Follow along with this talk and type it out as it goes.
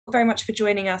very much for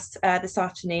joining us this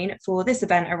afternoon for this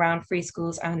event around free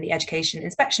schools and the Education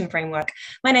Inspection Framework.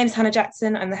 My name is Hannah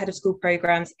Jackson. I'm the Head of School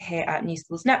Programmes here at New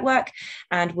Schools Network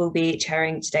and will be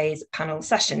chairing today's panel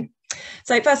session.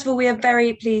 So first of all, we are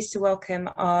very pleased to welcome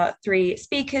our three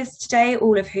speakers today,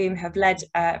 all of whom have led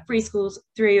free schools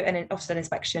through an Ofsted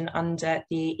inspection under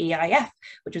the EIF,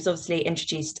 which was obviously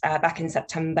introduced back in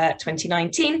September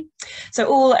 2019. So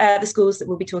all the schools that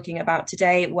we'll be talking about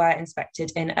today were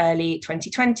inspected in early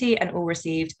 2020 and all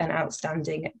received an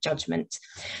outstanding judgment.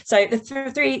 So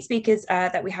the three speakers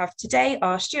that we have today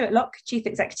are Stuart Lock, Chief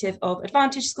Executive of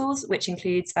Advantage Schools, which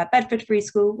includes Bedford Free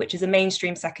School, which is a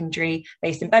mainstream secondary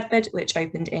based in Bedford, which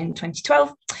opened in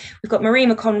 2012. We've got Marie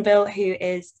McConville, who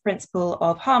is Principal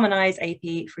of Harmonise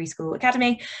AP Free School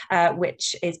Academy,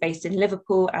 which is based in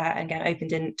Liverpool, and again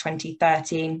opened in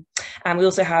 2013. And we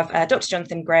also have Dr.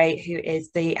 Jonathan Gray, who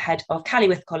is the head of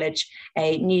Callyworth College,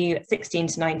 a new 16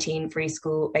 to 19 free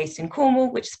school based in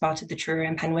Cornwall, which is part of the Truro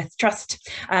and Penwith Trust.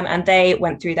 And they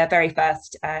went through their very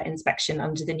first inspection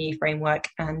under the new framework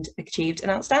and achieved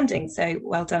an outstanding. So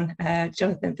well done,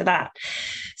 Jonathan, for that.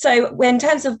 So in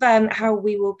terms of how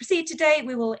we will proceed today,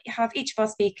 we will have each of our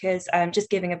speakers just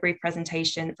giving a brief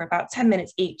presentation for about 10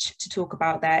 minutes each to talk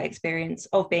about their experience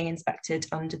of being inspected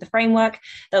under the framework.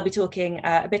 They'll be talking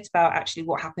a bit about actually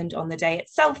what happened on the day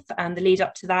itself and the lead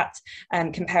up to that,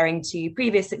 comparing to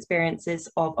previous experiences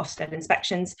of Ofsted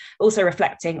inspections, also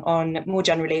reflecting on more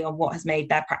generally on what has made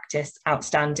their practice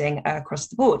outstanding across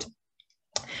the board.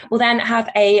 We'll then have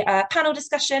a panel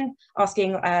discussion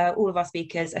asking all of our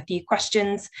speakers a few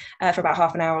questions for about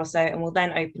half an hour or so, and we'll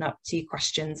then open up to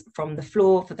questions from the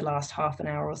floor for the last half an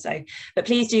hour or so. But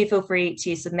please do feel free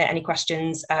to submit any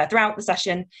questions throughout the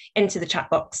session into the chat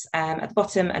box at the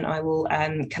bottom, and I will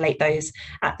collate those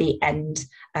at the end,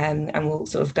 and we'll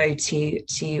sort of go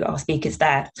to our speakers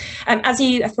there. As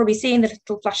you have probably seen, the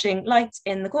little flashing light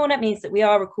in the corner means that we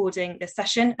are recording this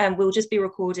session, and we'll just be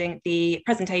recording the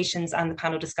presentations and the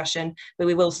panel discussion, but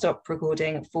we will stop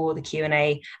recording for the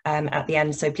Q&A at the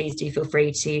end, so please do feel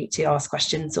free to ask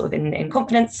questions sort of in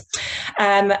confidence.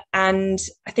 And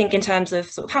I think in terms of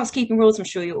sort of housekeeping rules, I'm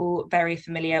sure you're all very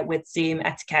familiar with Zoom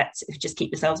etiquette. If you just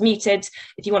keep yourselves muted.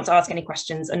 If you want to ask any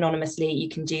questions anonymously, you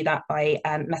can do that by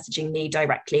messaging me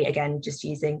directly, again just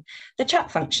using the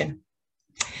chat function.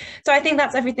 So I think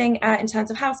that's everything in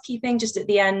terms of housekeeping. Just at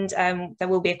the end, there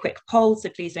will be a quick poll, so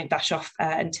please don't dash off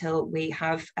until we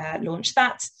have launched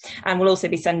that. And we'll also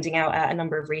be sending out a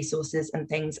number of resources and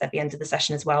things at the end of the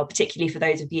session as well, particularly for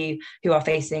those of you who are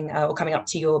facing or coming up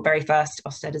to your very first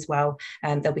Ofsted as well.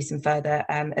 There'll be some further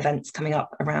events coming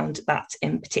up around that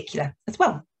in particular as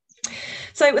well.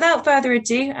 So without further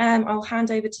ado, I'll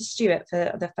hand over to Stuart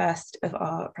for the first of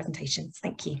our presentations.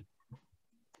 Thank you.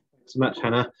 So much,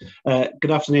 Hannah.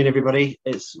 Good afternoon, everybody.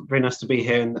 It's very nice to be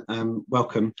here and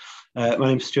welcome. My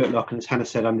name is Stuart Lock, and as Hannah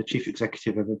said, I'm the Chief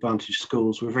Executive of Advantage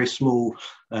Schools. We're a very small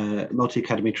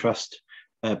multi-academy trust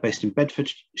based in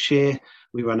Bedfordshire.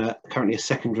 We run currently a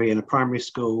secondary and a primary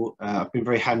school. I've been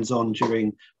very hands-on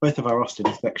during both of our Ofsted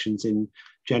inspections in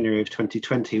January of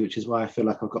 2020, which is why I feel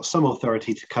like I've got some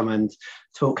authority to come and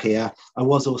talk here. I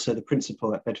was also the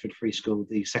principal at Bedford Free School,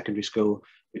 the secondary school,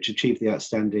 which achieved the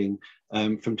outstanding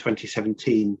from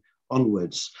 2017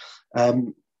 onwards.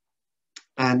 I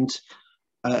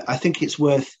think it's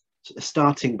worth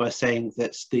starting by saying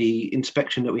that the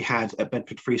inspection that we had at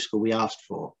Bedford Free School we asked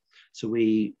for.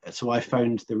 So I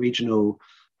phoned the regional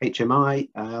HMI,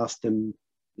 I asked them,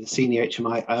 the senior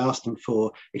HMI, I asked them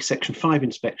for a Section 5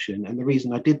 inspection, and the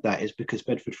reason I did that is because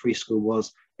Bedford Free School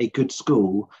was a good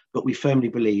school, but we firmly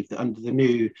believe that under the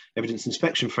new evidence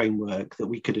inspection framework that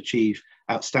we could achieve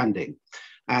outstanding.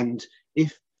 And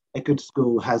if a good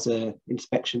school has an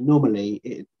inspection,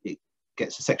 normally it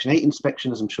gets a Section 8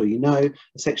 inspection, as I'm sure you know.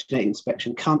 A Section 8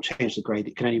 inspection can't change the grade,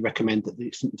 it can only recommend that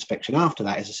the inspection after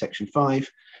that is a Section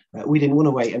 5. We didn't want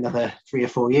to wait another 3 or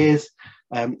 4 years,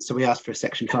 so we asked for a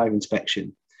Section 5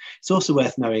 inspection. It's also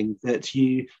worth knowing that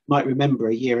you might remember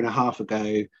a year and a half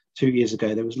ago, 2 years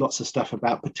ago, there was lots of stuff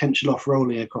about potential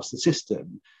off-rolling across the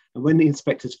system. And when the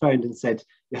inspectors phoned and said,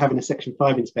 you're having a Section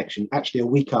 5 inspection, actually a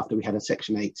week after we had a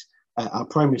Section 8 at our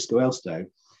primary school, Elstow,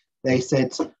 they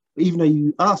said, even though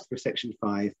you asked for a Section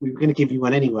 5, we were going to give you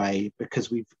one anyway because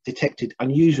we've detected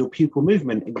unusual pupil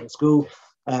movement in your school,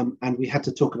 and we had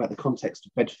to talk about the context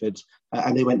of Bedford,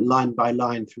 and they went line by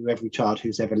line through every child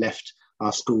who's ever left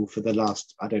our school for the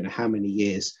last, I don't know how many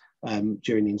years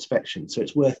during the inspection. So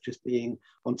it's worth just being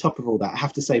on top of all that. I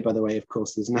have to say, by the way, of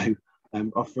course, there's no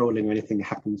off-rolling or anything that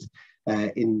happens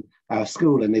in our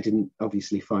school, and they didn't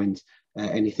obviously find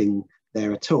anything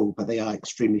there at all, but they are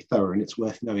extremely thorough, and it's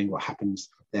worth knowing what happens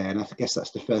there. And I guess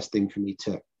that's the first thing for me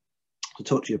to to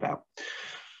talk to you about.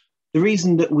 The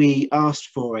reason that we asked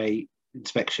for a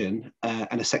inspection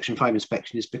and a Section 5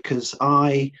 inspection is because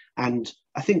I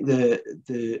think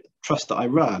the trust that I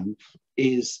run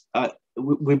is,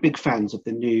 we're big fans of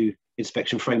the new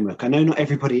inspection framework. I know not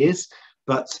everybody is,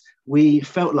 but we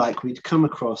felt like we'd come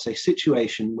across a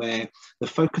situation where the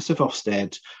focus of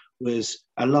Ofsted was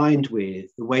aligned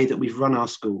with the way that we've run our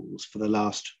schools for the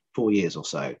last 4 years or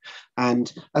so.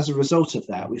 And as a result of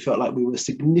that, we felt like we were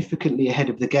significantly ahead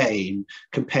of the game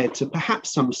compared to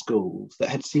perhaps some schools that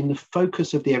had seen the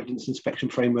focus of the evidence inspection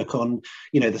framework on,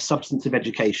 the substance of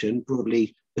education,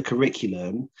 broadly the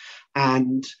curriculum,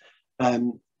 and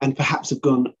perhaps have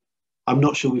gone, I'm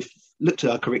not sure we've looked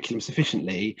at our curriculum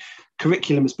sufficiently.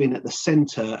 Curriculum has been at the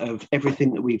centre of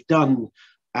everything that we've done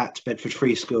at Bedford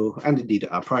Free School, and indeed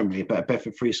at our primary, but at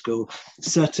Bedford Free School,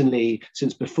 certainly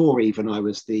since before even I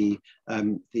was the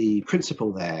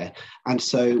principal there. And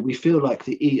so we feel like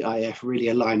the EIF really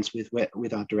aligns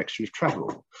with our direction of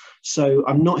travel. So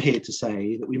I'm not here to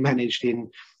say that we managed in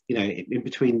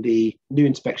between the new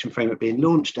inspection framework being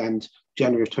launched and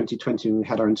January of 2020 when we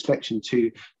had our inspection to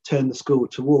turn the school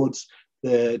towards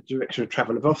the direction of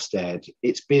travel of Ofsted.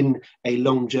 It's been a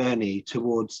long journey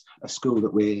towards a school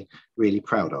that we're really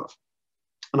proud of.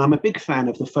 And I'm a big fan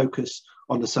of the focus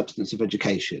on the substance of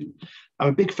education. I'm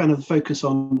a big fan of the focus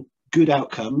on good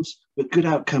outcomes, but good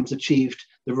outcomes achieved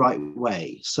the right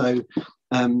way. So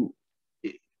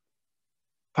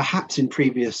perhaps in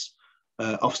previous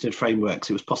Ofsted frameworks,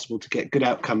 it was possible to get good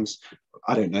outcomes,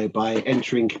 I don't know, by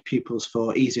entering pupils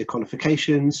for easier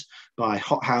qualifications, by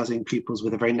hot housing pupils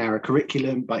with a very narrow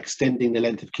curriculum, by extending the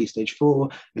length of Key Stage 4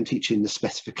 and teaching the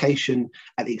specification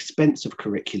at the expense of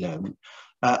curriculum.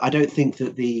 I don't think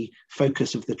that the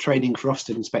focus of the training for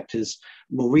Ofsted inspectors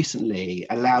more recently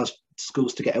allows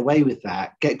schools to get away with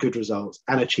that, get good results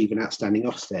and achieve an outstanding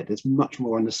Ofsted. There's much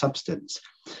more on the substance.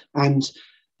 And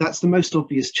that's the most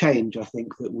obvious change, I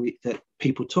think, that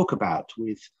people talk about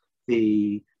with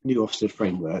the new Ofsted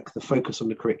framework, the focus on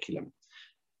the curriculum.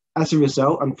 As a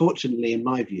result, unfortunately, in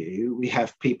my view, we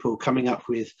have people coming up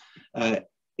with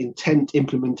intent,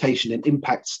 implementation and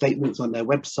impact statements on their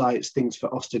websites, things for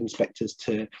Ofsted inspectors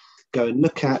to go and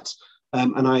look at.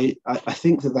 And I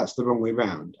think that that's the wrong way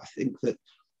around. I think that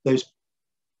those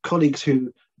colleagues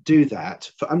who do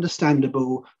that for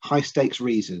understandable high stakes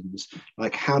reasons,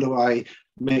 like how do I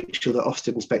make sure that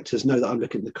Ofsted inspectors know that I'm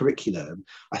looking at the curriculum,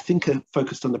 I think are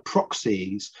focused on the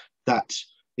proxies that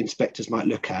inspectors might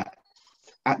look at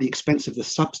the expense of the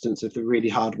substance of the really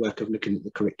hard work of looking at the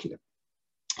curriculum.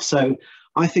 So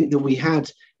I think that we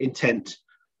had an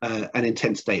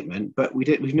intent statement, but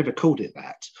we've never called it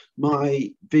that.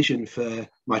 My vision for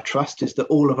my trust is that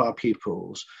all of our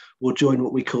pupils will join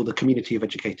what we call the community of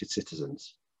educated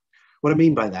citizens. What I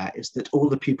mean by that is that all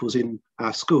the pupils in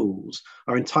our schools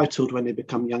are entitled, when they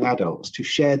become young adults, to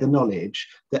share the knowledge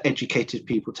that educated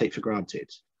people take for granted.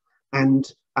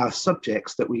 And our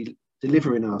subjects that we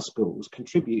deliver in our schools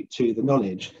contribute to the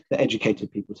knowledge that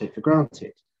educated people take for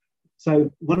granted.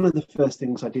 So one of the first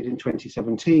things I did in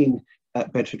 2017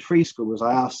 at Bedford Free School was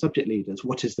I asked subject leaders,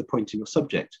 what is the point in your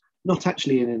subject? Not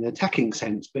actually in an attacking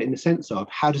sense, but in the sense of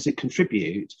how does it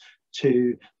contribute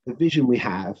to the vision we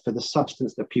have for the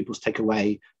substance that pupils take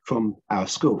away from our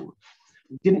school.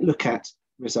 We didn't look at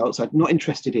results. I'm not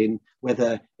interested in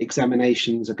whether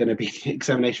examinations are going to be,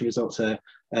 examination results are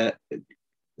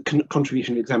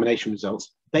contribution to examination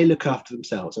results. They look after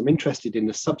themselves. I'm interested in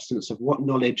the substance of what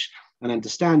knowledge and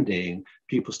understanding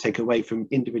pupils take away from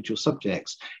individual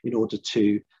subjects in order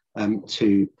to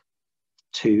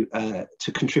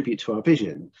contribute to our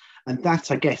vision. And that,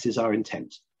 I guess, is our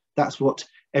intent. That's what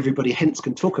everybody hence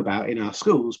can talk about in our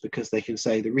schools, because they can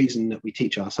say the reason that we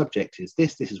teach our subject is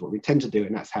this is what we tend to do,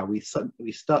 and that's how we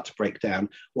start to break down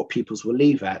what pupils will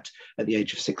leave at the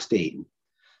age of 16.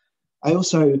 I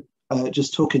also,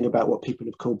 just talking about what people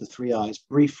have called the 3 I's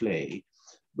briefly,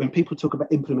 when people talk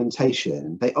about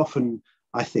implementation, they often,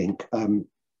 I think,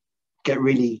 get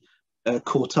really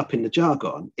caught up in the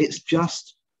jargon. It's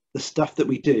just the stuff that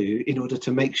we do in order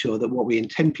to make sure that what we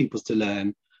intend pupils to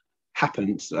learn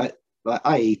happens,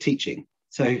 i.e. teaching.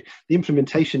 So the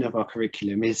implementation of our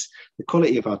curriculum is the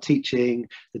quality of our teaching,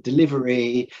 the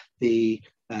delivery, the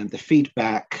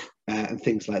feedback and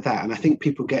things like that. And I think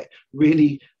people get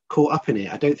really caught up in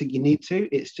it. I don't think you need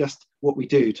to. It's just what we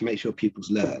do to make sure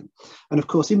pupils learn. And of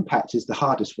course, impact is the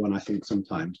hardest one, I think,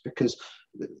 sometimes, because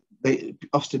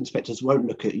Ofsted inspectors won't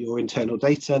look at your internal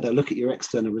data, they'll look at your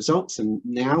external results, and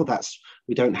now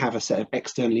we don't have a set of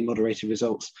externally moderated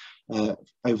results over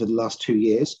the last 2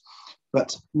 years.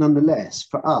 But nonetheless,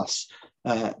 for us,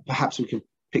 perhaps we can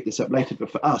pick this up later,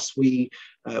 but for us, we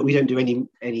don't do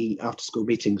any after-school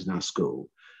meetings in our school.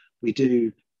 We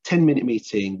do 10-minute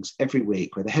meetings every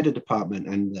week where the head of department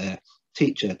and the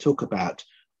teacher talk about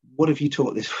what have you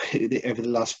taught this over the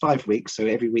last 5 weeks. So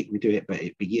every week we do it, but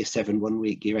it'd be year 7 one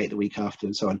week, year 8 the week after,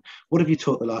 and so on. What have you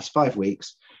taught the last 5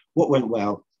 weeks? What went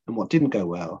well and what didn't go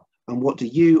well? And what do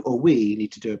you or we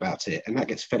need to do about it? And that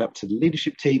gets fed up to the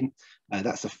leadership team.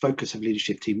 That's the focus of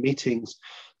leadership team meetings.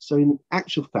 So in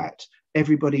actual fact,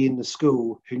 everybody in the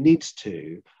school who needs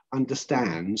to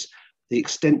understands the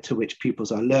extent to which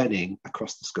pupils are learning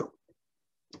across the school.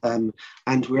 And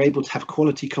we're able to have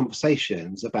quality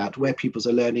conversations about where pupils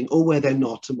are learning or where they're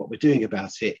not and what we're doing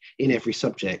about it in every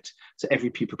subject. So every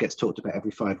pupil gets talked about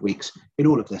every 5 weeks in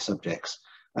all of their subjects.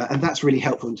 And that's really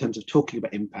helpful in terms of talking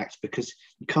about impact, because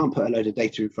you can't put a load of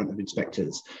data in front of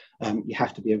inspectors. You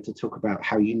have to be able to talk about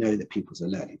how you know that pupils are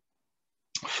learning.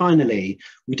 Finally,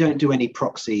 we don't do any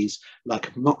proxies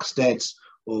like Ofsted's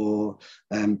or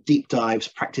deep dives,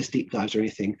 practice deep dives or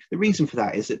anything. The reason for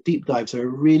that is that deep dives are a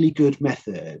really good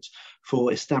method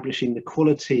for establishing the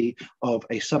quality of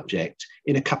a subject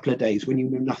in a couple of days when you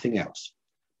know nothing else.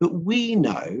 But we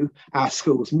know our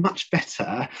schools much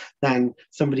better than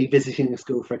somebody visiting a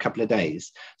school for a couple of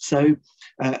days. So,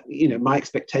 you know, my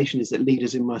expectation is that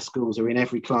leaders in my schools are in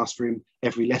every classroom,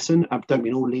 every lesson. I don't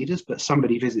mean all leaders, but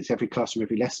somebody visits every classroom,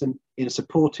 every lesson in a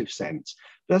supportive sense.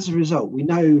 But as a result, we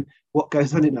know what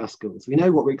goes on in our schools. We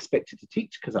know what we're expected to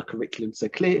teach because our curriculum's so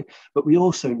clear, but we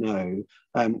also know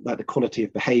like the quality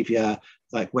of behaviour,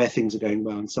 like where things are going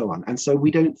well and so on. And so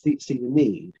we don't see the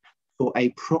need for a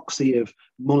proxy of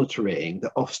monitoring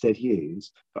that Ofsted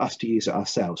use for us to use it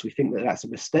ourselves. We think that that's a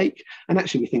mistake, and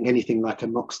actually we think anything like a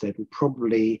Ofsted would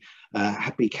probably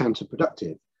be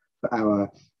counterproductive for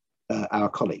our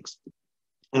colleagues.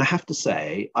 And I have to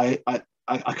say,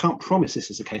 I can't promise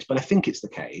this is the case, but I think it's the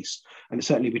case, and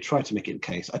certainly we try to make it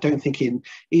the case. I don't think in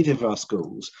either of our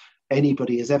schools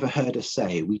anybody has ever heard us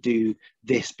say we do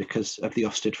this because of the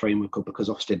Ofsted framework or because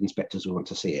Ofsted inspectors will want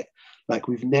to see it. Like,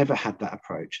 we've never had that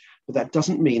approach, but that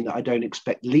doesn't mean that I don't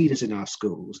expect leaders in our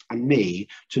schools and me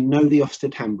to know the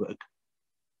Ofsted handbook.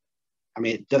 I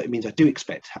mean, it means I do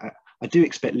expect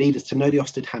leaders to know the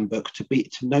Ofsted handbook, to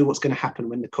know what's going to happen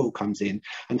when the call comes in,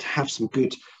 and to have some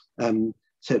good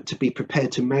to be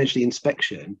prepared to manage the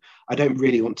inspection. I don't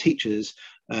really want teachers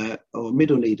or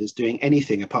middle leaders doing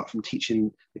anything apart from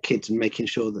teaching the kids and making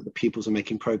sure that the pupils are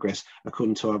making progress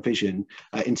according to our vision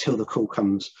until the call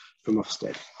comes from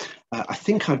Ofsted. I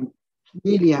think I'm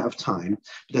nearly out of time,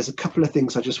 but there's a couple of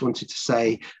things I just wanted to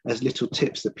say as little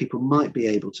tips that people might be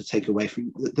able to take away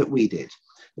from that we did.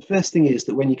 The first thing is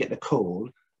that when you get the call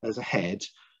as a head,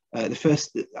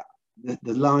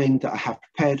 the line that I have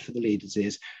prepared for the leaders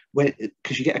is,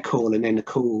 because you get a call and then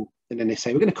they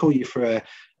say, we're going to call you for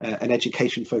an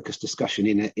education focused discussion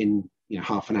in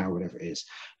half an hour, whatever it is.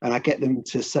 And I get them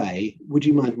to say, would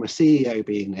you mind my CEO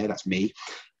being there? That's me.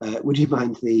 Would you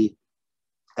mind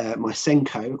my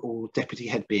Senko or deputy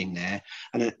head being there,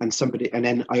 and somebody, and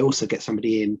then I also get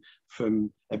somebody in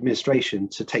from administration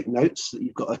to take notes, so that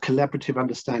you've got a collaborative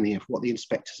understanding of what the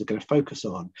inspectors are going to focus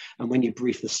on. And when you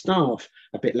brief the staff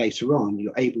a bit later on,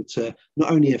 you're able to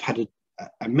not only have had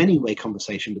a many-way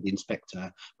conversation with the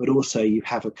inspector, but also you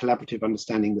have a collaborative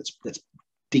understanding that's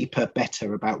deeper,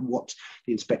 better about what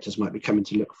the inspectors might be coming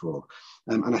to look for.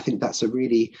 And I think that's a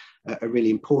really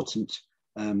important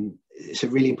it's a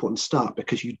really important start,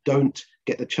 because you don't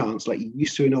get the chance, like you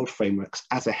used to in old frameworks,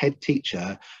 as a head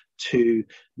teacher to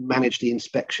manage the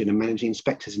inspection and manage the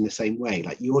inspectors in the same way.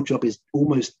 Like, your job is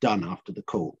almost done after the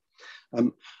call.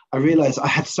 I realise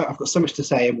I've got so much to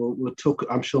say, and we'll talk,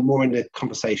 I'm sure, more in the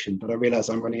conversation, but I realise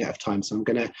I'm running out of time, so I'm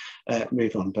going to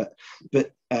move on. But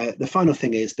the final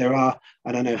thing is, there are,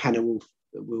 and I know Hannah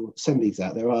will send these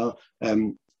out, there are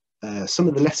some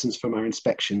of the lessons from our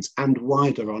inspections and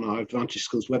wider on our Advantage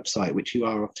Schools website, which you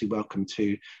are obviously welcome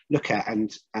to look at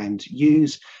and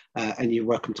use, and you're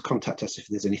welcome to contact us if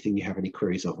there's anything you have any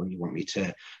queries of or you want me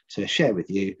to share with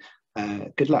you.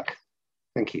 Good luck.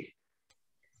 Thank you.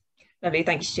 Lovely,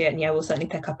 thank you, Stuart. And yeah, we'll certainly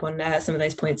pick up on some of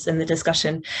those points in the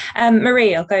discussion.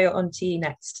 Marie, I'll go on to you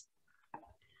next.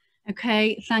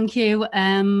 Okay, thank you.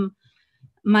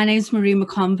 My name is Marie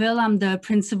McConville. I'm the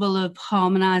principal of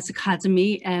Harmonised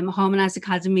Academy. Harmonised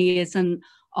Academy is an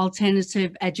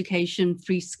alternative education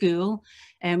free school.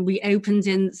 We opened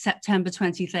in September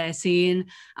 2013,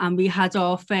 and we had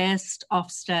our first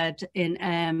Ofsted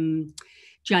in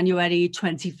January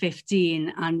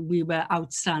 2015, and we were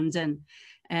outstanding.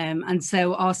 And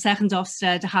so our second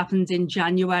Ofsted happened in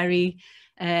January,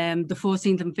 the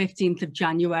 14th and 15th of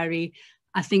January.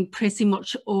 I think pretty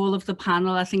much all of the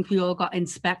panel, I think we all got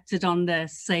inspected on the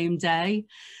same day,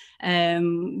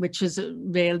 which was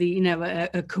really, you know,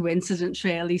 a coincidence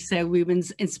really. So we were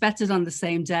inspected on the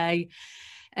same day.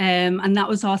 And that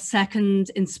was our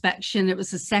second inspection. It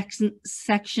was a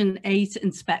section 8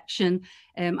 inspection,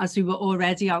 as we were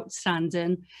already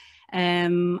outstanding.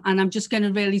 And I'm just going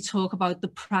to really talk about the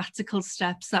practical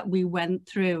steps that we went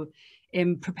through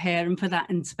in preparing for that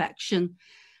inspection.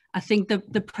 I think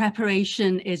the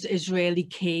preparation is really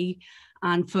key,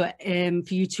 and for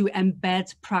you to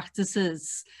embed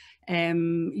practices,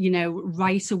 you know,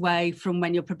 right away from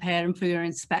when you're preparing for your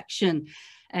inspection.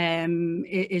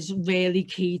 It is really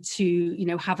key to, you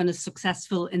know, having a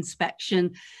successful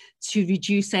inspection, to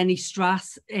reduce any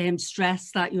stress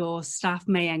that your staff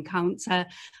may encounter,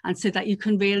 and so that you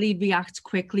can really react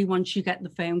quickly once you get the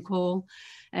phone call.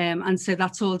 And so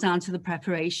that's all down to the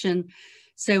preparation.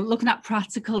 So looking at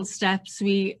practical steps,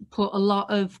 we put a lot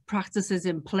of practices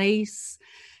in place.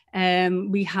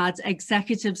 We had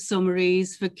executive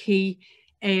summaries for key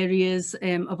areas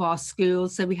of our school.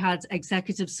 So we had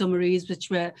executive summaries, which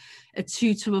were a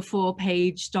 2 to a 4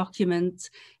 page document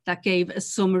that gave a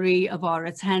summary of our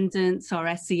attendance,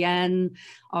 our SEN,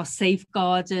 our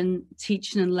safeguarding,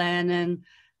 teaching and learning,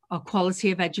 our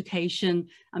quality of education.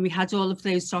 And we had all of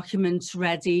those documents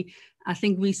ready. I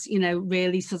think we, you know,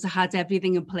 really sort of had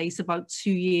everything in place about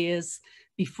 2 years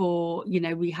before, you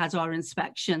know, we had our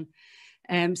inspection.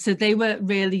 So they were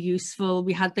really useful.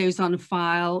 We had those on a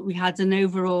file. We had an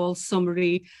overall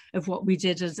summary of what we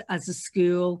did as a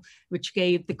school, which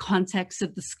gave the context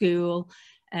of the school,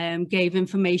 gave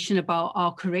information about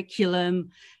our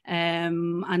curriculum,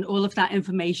 and all of that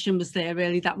information was there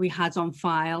really that we had on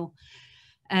file.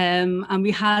 And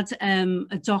we had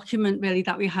a document really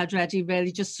that we had ready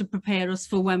really just to prepare us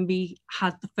for when we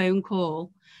had the phone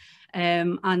call,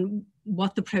 and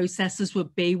what the processes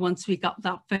would be once we got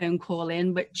that phone call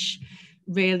in, which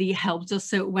really helped us.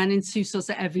 So it went into sort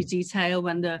of every detail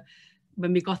when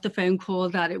we got the phone call,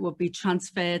 that it would be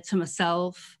transferred to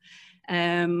myself.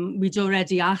 We'd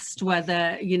already asked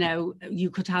whether, you know, you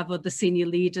could have other senior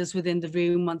leaders within the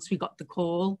room once we got the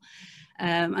call.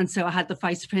 And so I had the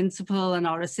vice principal and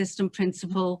our assistant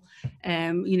principal.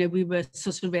 You know, we were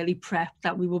sort of really prepped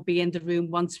that we would be in the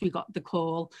room once we got the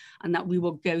call, and that we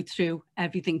would go through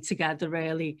everything together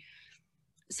really.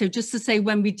 So just to say,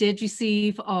 when we did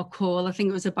receive our call, I think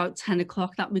it was about 10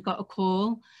 o'clock that we got a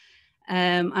call.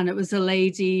 And it was a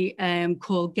lady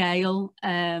called Gail,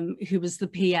 who was the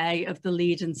PA of the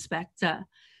lead inspector.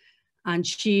 And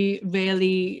she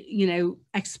really, you know,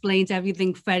 explained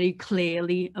everything very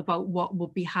clearly about what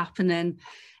would be happening.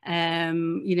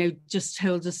 You know, just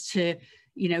told us to,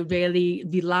 you know, really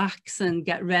relax and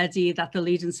get ready, that the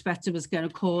lead inspector was going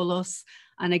to call us,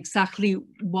 and exactly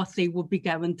what they would be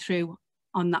going through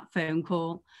on that phone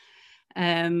call.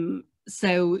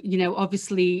 So, you know,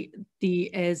 obviously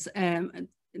the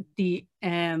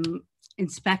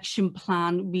inspection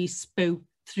plan, we spoke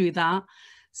through that.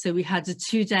 So we had a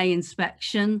 2-day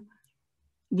inspection.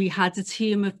 We had a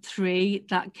team of 3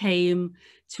 that came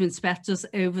to inspect us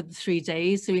over the 3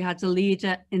 days. So we had a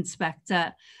leader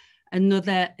inspector,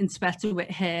 another inspector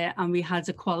with her, and we had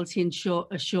a quality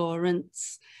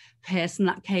assurance person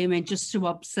that came in just to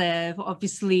observe.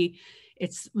 Obviously,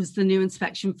 it was the new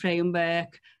inspection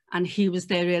framework, and he was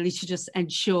there really to just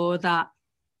ensure that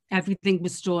everything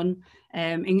was done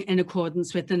in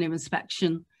accordance with the new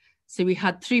inspection. So we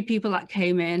had 3 people that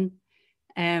came in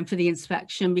for the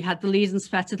inspection. We had the lead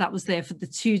inspector that was there for the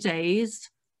 2 days,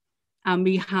 and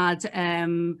we had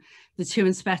the 2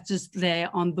 inspectors there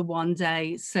on the 1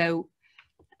 day. So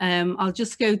I'll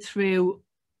just go through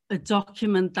a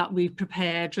document that we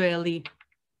prepared really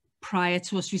prior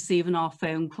to us receiving our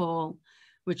phone call,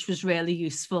 which was really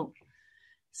useful.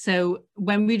 So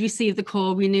when we received the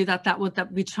call, we knew that would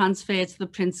be transferred to the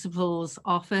principal's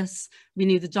office. We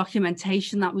knew the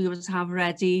documentation that we would have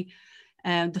ready,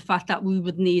 the fact that we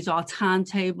would need our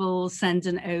timetable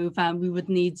sending over, and we would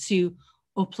need to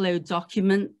upload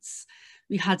documents.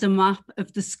 We had a map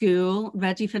of the school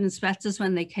ready for inspectors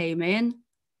when they came in.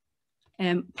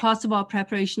 Part of our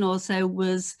preparation also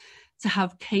was to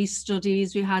have case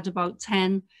studies. We had about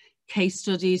 10 case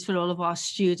studies for all of our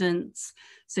students.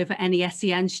 So for any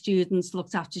SEN students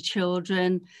looked after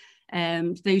children,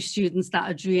 those students that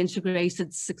had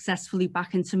reintegrated successfully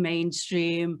back into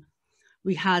mainstream,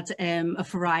 we had a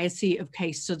variety of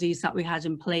case studies that we had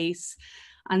in place.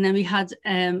 And then we had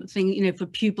things, you know, for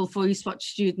pupil voice, what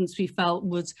students we felt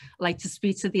would like to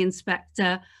speak to the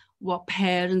inspector, what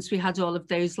parents, we had all of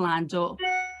those lined up,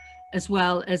 as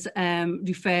well as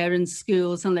referring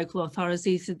schools and local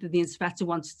authorities if the inspector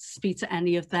wanted to speak to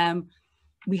any of them.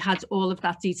 we had all of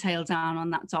that detail down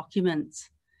on that document.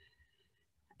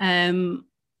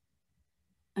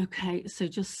 Okay, so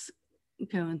just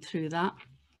going through that.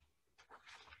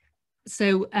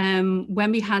 So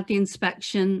when we had the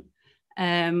inspection,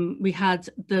 we had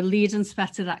the lead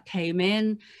inspector that came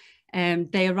in.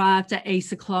 They arrived at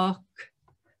 8 o'clock.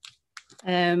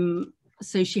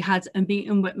 So she had a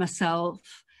meeting with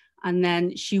myself, and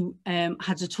then she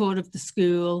had a tour of the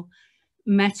school,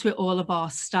 met with all of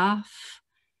our staff,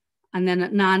 and then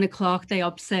at 9 o'clock they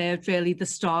observed really the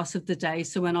start of the day.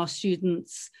 So when our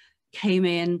students came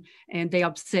in, and they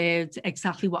observed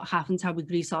exactly what happened, how we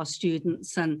greet our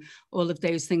students, and all of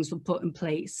those things were put in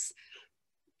place.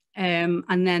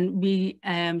 And then we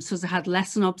sort of had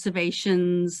lesson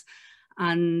observations,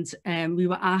 and we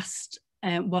were asked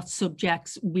what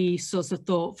subjects we sort of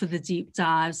thought for the deep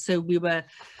dive. So we were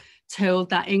told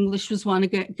that English was going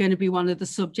to be one of the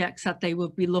subjects that they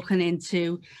would be looking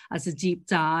into as a deep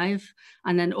dive,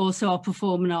 and then also our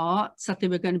performing arts, that they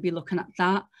were going to be looking at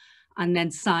that, and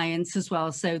then science as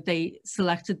well. So they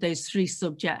selected those 3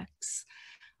 subjects,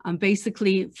 and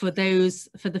basically for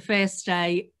the first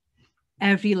day,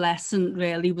 every lesson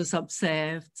really was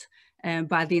observed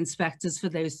by the inspectors for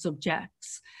those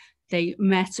subjects. They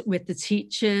met with the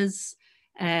teachers,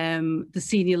 the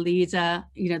senior leader,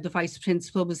 the vice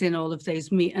principal was in all of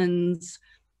those meetings,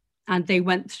 and they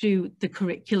went through the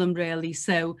curriculum really.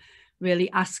 So really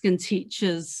asking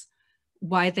teachers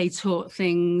why they taught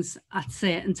things at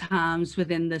certain times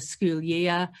within the school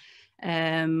year,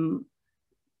 looking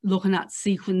at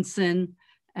sequencing,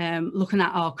 looking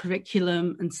at our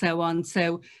curriculum and so on.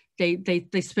 So they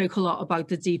spoke a lot about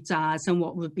the deep dives and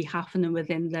what would be happening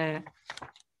within there.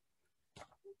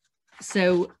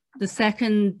 So the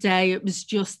second day, it was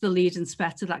just the lead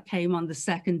inspector that came on the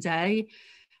second day.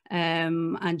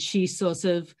 And she sort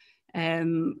of,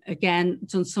 again,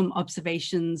 done some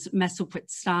observations, met up with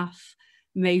staff,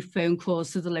 made phone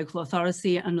calls to the local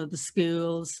authority and other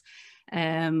schools.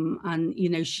 And,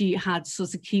 she had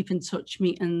sort of keep in touch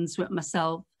meetings with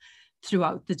myself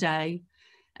throughout the day.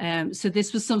 So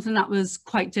this was something that was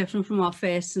quite different from our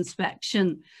first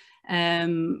inspection.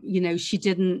 She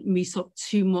didn't meet up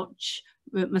too much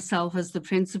with myself as the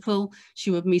principal.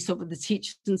 She would meet up with the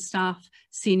teachers and staff,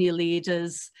 senior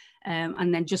leaders,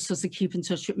 and then just sort of keep in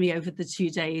touch with me over the 2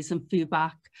 days and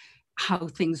feedback how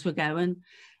things were going.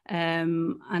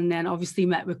 And then obviously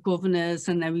met with governors,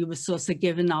 and then we were sort of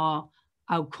given our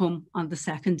outcome on the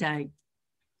second day.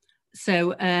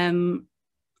 So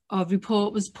our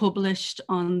report was published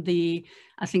on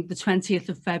I think the 20th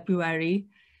of February.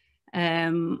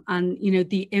 And,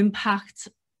 the impact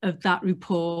of that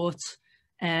report,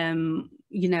 when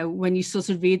you sort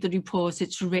of read the report,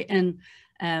 it's written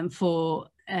for,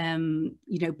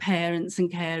 parents and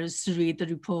carers to read the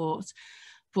report.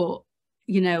 But,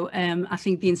 I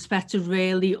think the inspector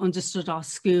really understood our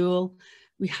school.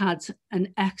 We had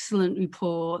an excellent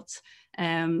report,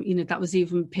 that was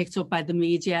even picked up by the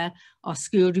media. Our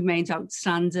school remained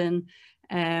outstanding.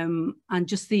 And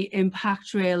just the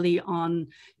impact really on,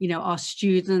 our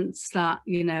students, that,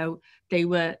 they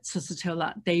were sort of told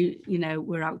that they,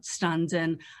 were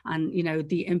outstanding, and,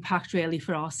 the impact really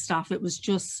for our staff. It was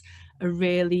just a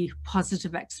really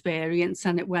positive experience,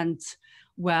 and it went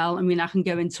well. I mean, I can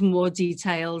go into more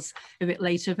details a bit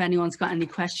later if anyone's got any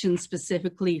questions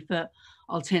specifically for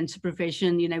alternative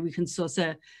provision. We can sort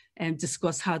of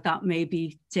discuss how that may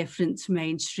be different to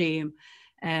mainstream.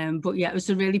 But yeah, it was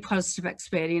a really positive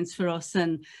experience for us,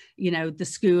 and the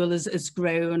school has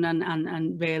grown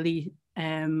and really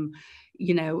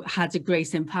had a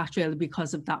great impact really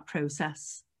because of that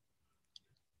process.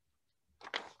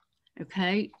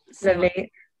 Okay, so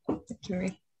lovely. Thank you,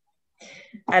 Marie.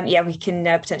 Yeah, we can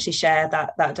potentially share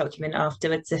that document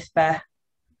afterwards if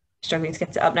struggling to get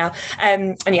it up now.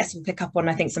 And yes, we'll pick up on,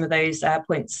 I think, some of those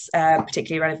points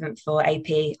particularly relevant for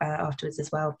AP afterwards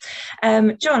as well.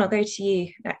 John, I'll go to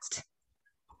you next.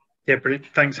 Yeah, brilliant.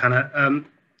 Thanks, Hannah.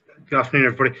 Good afternoon,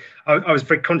 everybody. I was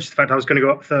very conscious of the fact I was going to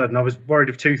go up third, and I was worried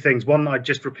of 2 things. One, I'd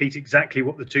just repeat exactly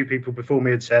what the 2 people before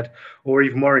me had said, or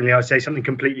even worryingly, I'd say something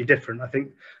completely different. I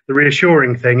think the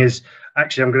reassuring thing is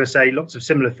actually I'm going to say lots of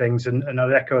similar things, and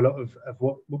I'll echo a lot of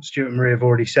what Stuart and Marie have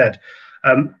already said.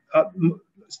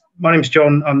 My name's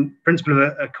John. I'm principal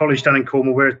of a college down in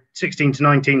Cornwall. We're a 16 to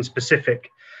 19 specific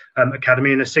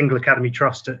academy, and a single academy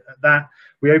trust at that.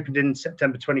 We opened in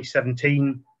September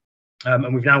 2017,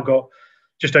 and we've now got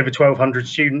just over 1,200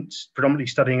 students, predominantly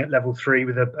studying at level 3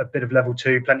 with a bit of level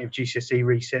 2, plenty of GCSE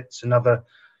resits and other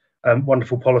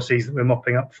wonderful policies that we're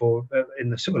mopping up for in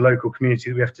the sort of local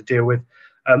community that we have to deal with.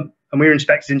 and we were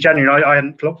inspected in January. I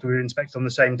hadn't clocked we were inspected on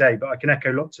the same day, but I can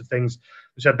echo lots of things.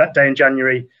 We said that day in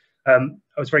January, I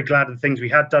was very glad of the things we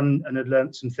had done and had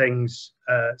learnt some things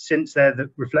since there that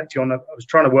reflecting on. I was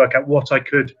trying to work out what I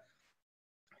could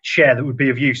share that would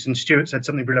be of use, and Stuart said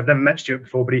something brilliant. I've never met Stuart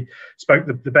before, but he spoke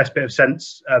the best bit of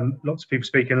sense. Lots of people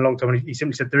speak in a long time, and he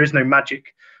simply said there is no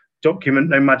magic document,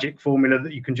 no magic formula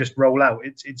that you can just roll out.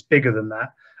 It's bigger than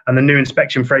that, and the new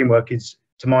inspection framework is,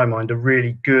 to my mind, a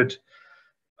really good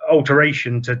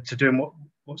alteration to doing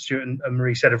what Stuart and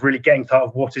Marie said, of really getting to heart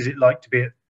of what is it like to be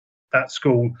at that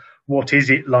school, what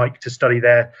is it like to study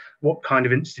there, what kind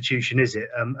of institution is it,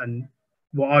 and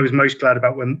what I was most glad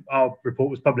about when our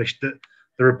report was published, that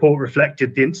the report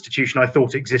reflected the institution I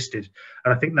thought existed.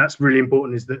 And I think that's really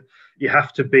important, is that you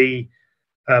have to be,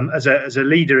 as a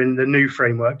leader in the new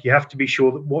framework, you have to be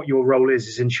sure that what your role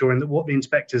is ensuring that what the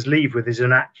inspectors leave with is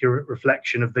an accurate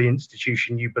reflection of the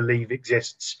institution you believe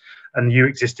exists and you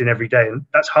exist in every day. And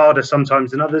that's harder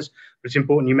sometimes than others, but it's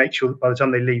important you make sure that by the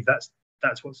time they leave,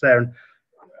 that's what's there. And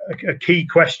a key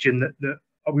question that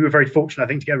we were very fortunate, I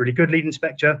think, to get a really good lead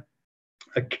inspector.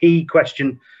 A key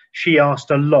question she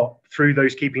asked a lot through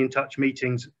those keeping in touch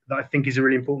meetings that I think is a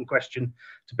really important question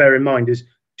to bear in mind is,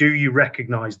 do you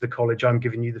recognise the college I'm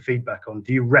giving you the feedback on?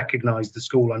 Do you recognise the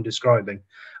school I'm describing?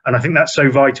 And I think that's so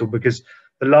vital, because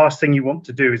the last thing you want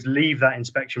to do is leave that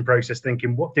inspection process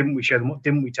thinking, what didn't we show them? What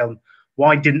didn't we tell them?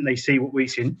 Why didn't they see what we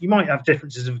see? You might have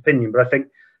differences of opinion, but I think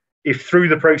if through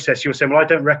the process you're saying, well, I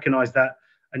don't recognise that,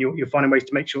 and you're finding ways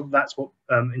to make sure that's what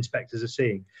inspectors are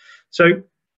seeing. So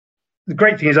the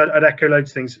great thing is, I'd echo loads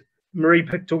of things. Marie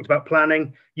talked about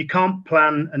planning. You can't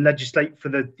plan and legislate for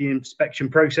the inspection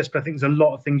process, but I think there's a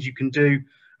lot of things you can do.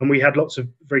 And we had lots of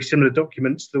very similar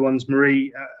documents to the ones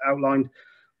Marie outlined.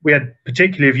 We had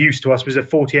particularly of use to us was a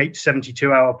 48 to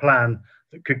 72 hour plan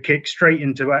that could kick straight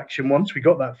into action once we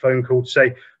got that phone call to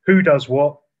say who does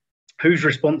what, who's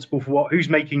responsible for what, who's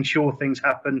making sure things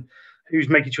happen, who's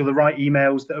making sure the right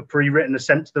emails that are pre-written are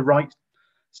sent to the right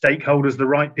stakeholders, the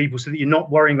right people, so that you're not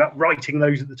worrying about writing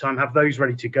those at the time, have those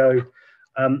ready to go.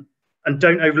 And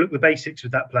don't overlook the basics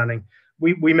with that planning.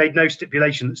 We made no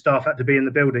stipulation that staff had to be in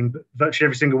the building, but virtually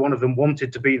every single one of them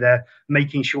wanted to be there,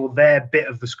 making sure their bit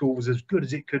of the school was as good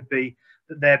as it could be,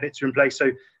 that their bits are in place.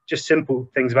 So just simple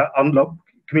things about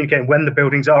communicating when the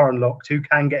buildings are unlocked, who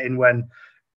can get in when.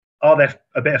 Are there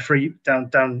a bit of free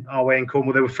down our way in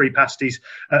Cornwall? There were free pasties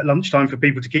at lunchtime for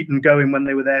people to keep them going when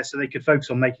they were there, so they could focus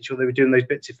on making sure they were doing those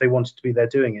bits if they wanted to be there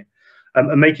doing it,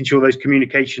 and making sure those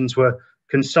communications were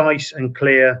concise and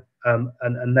clear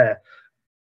and there.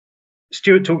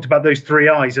 Stuart talked about those 3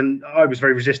 I's, and I was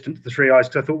very resistant to the 3 I's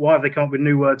because I thought, why have they come up with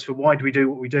new words for why do we do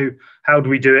what we do, how do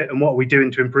we do it, and what are we doing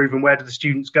to improve, and where do the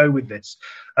students go with this?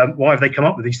 Why have they come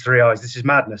up with these 3 I's? This is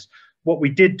madness. What we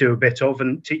did do a bit of,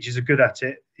 and teachers are good at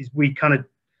it, is we kind of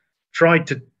tried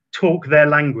to talk their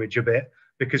language a bit,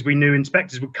 because we knew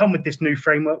inspectors would come with this new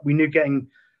framework. We knew getting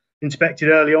inspected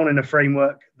early on in a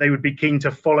framework, they would be keen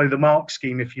to follow the mark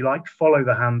scheme, if you like, follow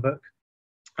the handbook.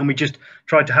 And we just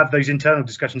tried to have those internal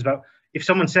discussions about, if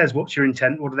someone says, what's your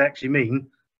intent? What do they actually mean?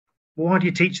 Well, why do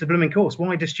you teach the blooming course?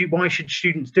 Why should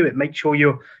students do it? Make sure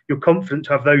you're confident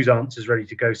to have those answers ready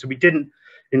to go. So we didn't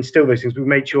instill those things. We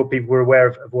made sure people were aware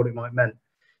of what it might mean.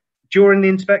 During the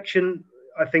inspection,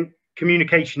 I think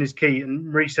communication is key. And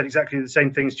Marie said exactly the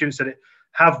same thing as Stuart said it.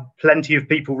 Have plenty of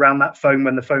people around that phone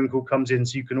when the phone call comes in,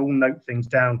 so you can all note things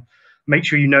down. Make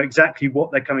sure you know exactly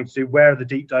what they're coming to do. Where are the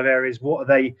deep dive areas? What are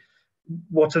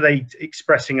they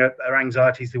expressing are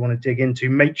anxieties they want to dig into?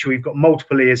 Make sure you've got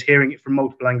multiple ears hearing it from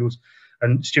multiple angles.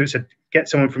 And Stuart said, get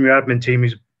someone from your admin team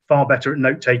who's far better at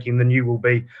note taking than you will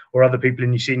be, or other people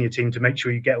in your senior team, to make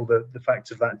sure you get all the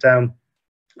facts of that down.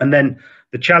 And then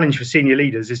the challenge for senior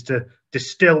leaders is to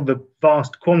distill the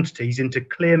vast quantities into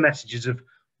clear messages of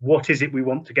what is it we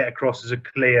want to get across as a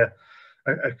clear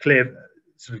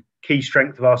sort of key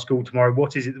strength of our school tomorrow.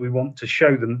 What is it that we want to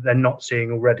show them that they're not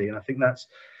seeing already? And I think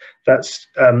that's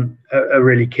a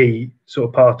really key sort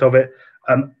of part of it.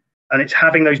 And it's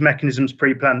having those mechanisms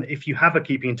pre-planned. If you have a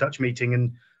keeping in touch meeting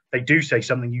and they do say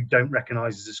something you don't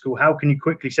recognise as a school, how can you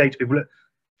quickly say to people, look,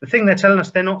 the thing they're telling us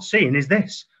they're not seeing is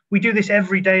this. We do this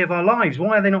every day of our lives.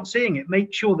 Why are they not seeing it?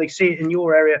 Make sure they see it in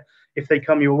your area if they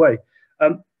come your way.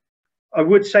 I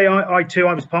would say I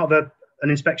was part of an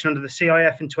inspection under the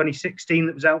CIF in 2016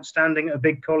 that was outstanding at a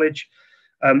big college.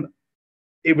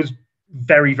 It was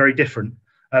very, very different.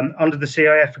 Under the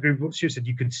CIF group, what she said,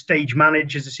 you could stage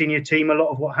manage as a senior team a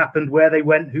lot of what happened, where they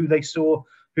went, who they saw,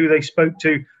 who they spoke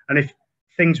to. And if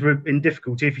things were in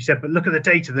difficulty, if you said, but look at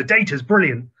the data's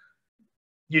brilliant,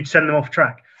 you'd send them off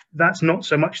track. That's not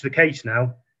so much the case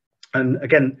now. And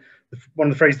again, one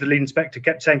of the phrases the lead inspector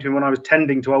kept saying to me when I was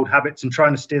tending to old habits and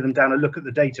trying to steer them down a look at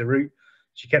the data route,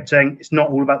 she kept saying, it's not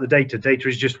all about the data. Data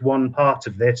is just one part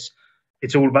of this.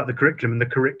 It's all about the curriculum, and the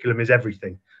curriculum is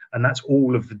everything. And that's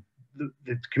all of the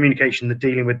communication, the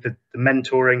dealing with the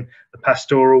mentoring, the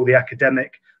pastoral, the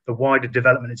academic, the wider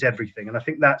development, it's everything. And I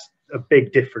think that's a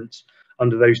big difference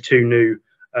under those two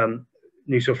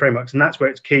new sort of frameworks. And that's where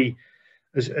it's key,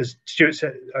 as Stuart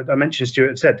said, I mentioned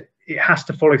Stuart said, it has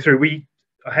to follow through.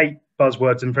 I hate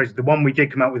buzzwords and phrases. The one we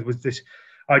did come out with was this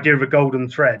idea of a golden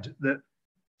thread, that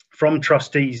from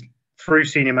trustees through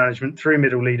senior management, through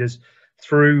middle leaders,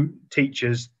 through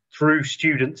teachers, through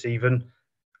students even,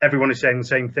 everyone is saying the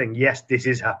same thing. Yes, this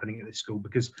is happening at this school,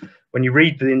 because when you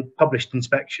read the published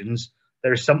inspections,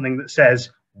 there is something that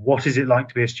says, what is it like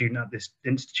to be a student at this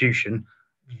institution?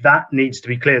 That needs to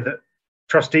be clear, that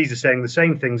trustees are saying the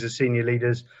same things as senior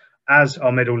leaders, as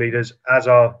our middle leaders, as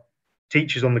our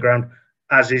teachers on the ground,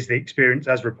 as is the experience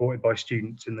as reported by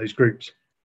students in those groups.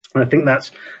 And I think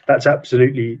that's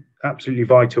absolutely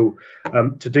vital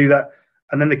to do that.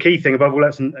 And then the key thing above all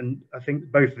else, and I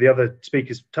think both of the other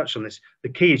speakers touched on this, the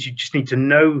key is you just need to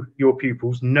know your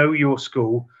pupils, know your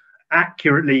school,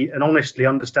 accurately and honestly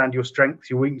understand your strengths,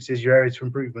 your weaknesses, your areas for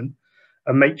improvement,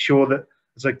 and make sure that,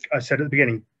 as I said at the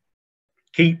beginning,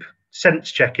 keep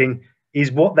sense checking. Is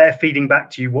what they're feeding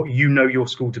back to you what you know your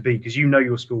school to be, because you know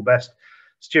your school best.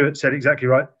 Stuart said exactly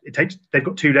right. They've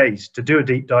got 2 days to do a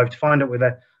deep dive, to find out where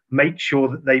they're, make sure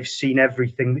that they've seen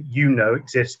everything that you know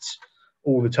exists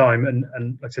all the time.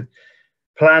 And like I said,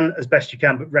 plan as best you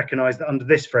can, but recognise that under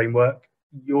this framework,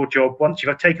 your job, once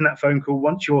you've taken that phone call,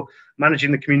 once you're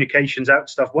managing the communications out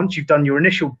stuff, once you've done your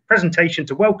initial presentation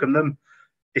to welcome them,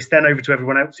 it's then over to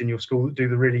everyone else in your school that do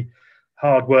the really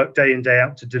hard work day in, day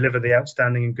out to deliver the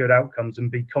outstanding and good outcomes,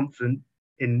 and be confident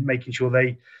in making sure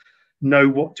they know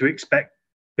what to expect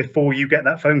before you get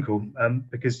that phone call.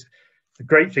 Because the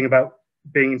great thing about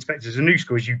being inspected as a new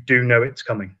school is you do know it's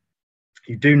coming.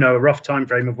 You do know a rough time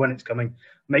frame of when it's coming.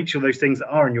 Make sure those things that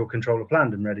are in your control are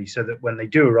planned and ready, so that when they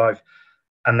do arrive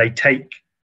and they take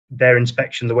their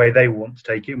inspection the way they want to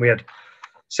take it. And we had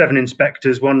 7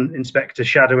 inspectors, 1 inspector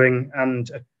shadowing and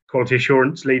a quality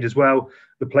assurance lead as well.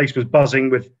 The place was buzzing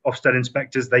with Ofsted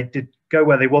inspectors. They did go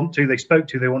where they want to, they spoke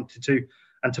to who they wanted to,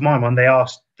 and to my mind they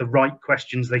asked the right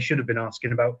questions they should have been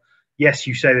asking about. Yes,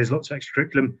 you say there's lots of extra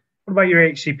curriculum. What about your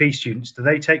HCP students? Do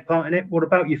they take part in it? What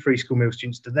about your free school meal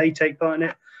students? Do they take part in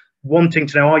it? Wanting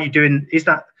to know, are you doing, is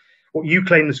that what you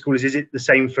claim the school is it the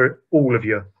same for all of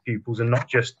your pupils and not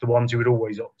just the ones who would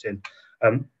always opt in?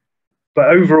 But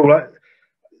overall,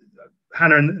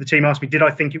 Hannah and the team asked me, did I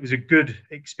think it was a good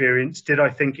experience? Did I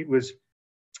think it was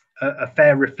a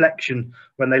fair reflection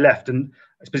when they left? And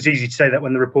I suppose it's easy to say that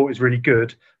when the report is really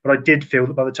good, but I did feel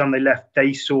that by the time they left,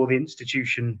 they saw the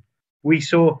institution we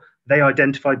saw. They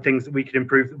identified things that we could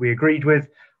improve, that we agreed with,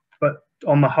 but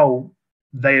on the whole,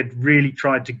 they had really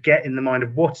tried to get in the mind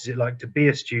of what is it like to be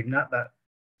a student at that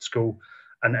school,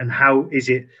 and how is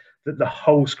it that the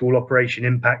whole school operation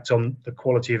impacts on the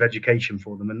quality of education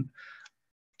for them. And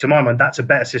to my mind, that's a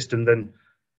better system than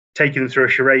taking them through a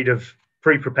charade of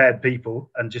pre-prepared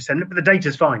people and just saying, look, but the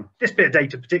data's fine. This bit of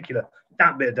data in particular,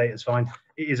 that bit of data is fine.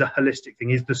 It is a holistic thing.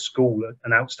 Is the school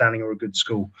an outstanding or a good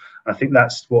school? I think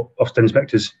that's what Ofsted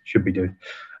inspectors should be doing.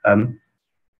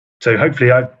 So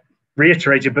hopefully I've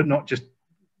reiterated, but not just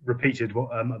repeated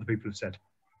what other people have said.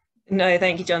 No,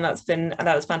 thank you, John.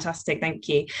 That was fantastic. Thank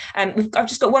you. I've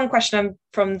just got one question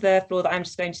from the floor that I'm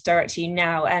just going to direct to you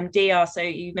now. DR, so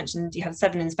you mentioned you have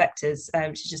 7 inspectors.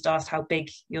 She just asked how big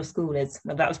your school is.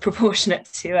 Well, that was proportionate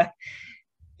to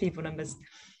people numbers.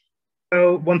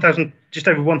 Well, 1,000, just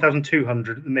over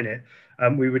 1,200 at the minute.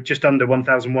 We were just under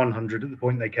 1,100 at the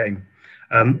point they came.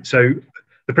 So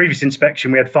the previous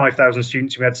inspection, we had 5,000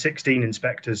 students. We had 16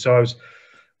 inspectors. So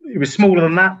it was smaller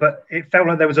than that, but it felt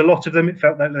like there was a lot of them. It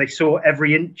felt like they saw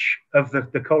every inch of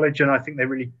the college, and I think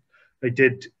they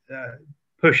did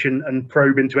push and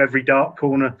probe into every dark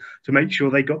corner to make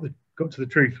sure they got to the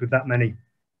truth with that many.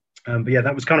 But yeah,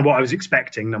 that was kind of what I was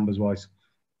expecting numbers wise.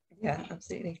 Yeah,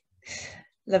 absolutely.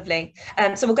 Lovely.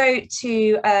 So we'll go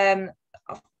to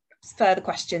further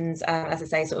questions, as I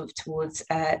say, sort of towards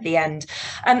the end.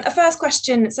 A first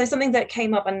question, so something that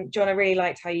came up, and John, I really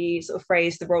liked how you sort of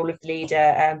phrased the role of the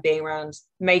leader being around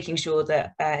making sure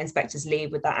that inspectors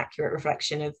leave with that accurate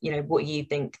reflection of, you know, what you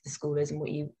think the school is and what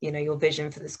you know, your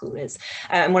vision for the school is.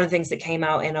 And one of the things that came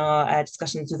out in our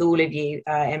discussions with all of you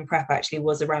in prep actually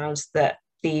was around that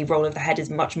the role of the head is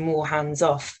much more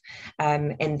hands-off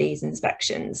in these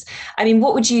inspections. I mean,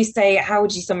 what would you say, how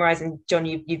would you summarise, and John,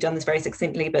 you've done this very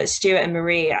succinctly, but Stuart and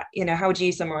Marie, you know, how would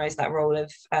you summarise that role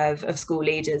of school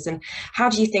leaders, and how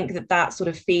do you think that sort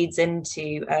of feeds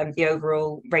into the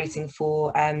overall rating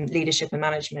for leadership and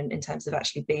management in terms of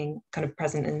actually being kind of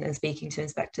present and speaking to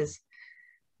inspectors?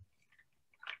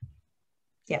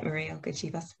 Yeah, Marie, I'll go to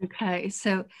you first. Okay,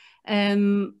 so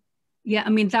yeah,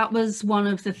 I mean, that was one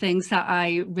of the things that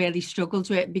I really struggled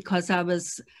with, because I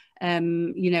was,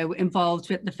 you know,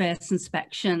 involved with the first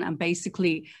inspection, and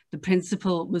basically the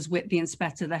principal was with the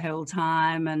inspector the whole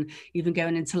time, and even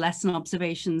going into lesson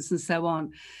observations and so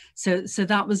on. So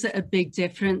that was a big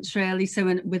difference, really.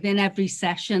 So within every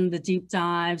session, the deep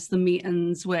dives, the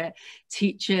meetings with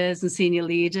teachers and senior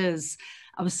leaders,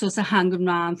 I was sort of hanging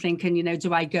around thinking, you know,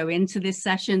 do I go into this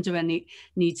session? Do I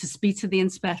need to speak to the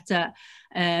inspector?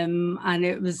 And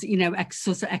it was, you know,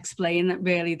 sort of explain that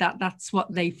really that's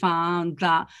what they found,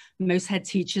 that most head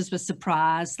teachers were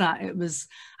surprised that it was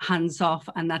hands off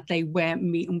and that they weren't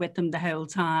meeting with them the whole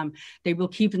time. They will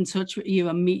keep in touch with you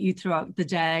and meet you throughout the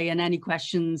day, and any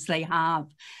questions they have,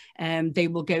 they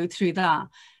will go through that.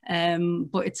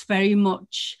 But it's very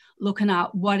much looking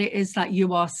at what it is that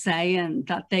you are saying,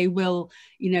 that they will,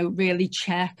 you know, really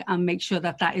check and make sure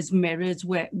that that is mirrored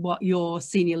with what your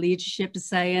senior leadership is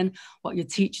saying, what your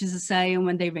teachers are saying.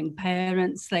 When they ring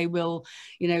parents, they will,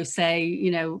 you know, say,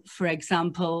 you know, for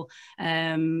example, you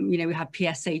know, we have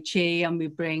PSHE and we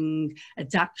bring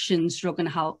addictions, drug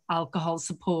and alcohol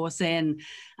support in.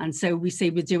 And so we say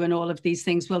we're doing all of these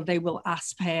things. Well, they will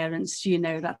ask parents, you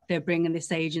know, that they're bringing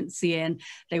this agency in.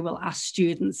 They will ask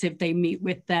students if they meet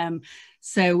with them.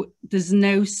 So there's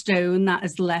no stone that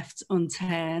is left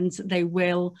unturned. They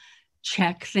will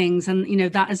check things, and you know,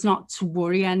 that is not to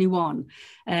worry anyone,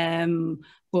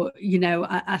 but you know,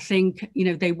 I think, you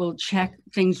know, they will check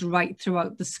things right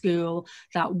throughout the school,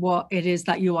 that what it is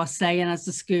that you are saying as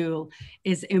a school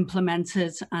is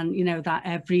implemented, and you know, that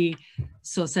every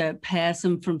sort of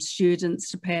person, from students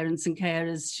to parents and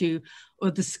carers to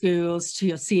other schools to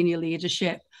your senior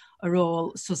leadership, are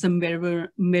all sort of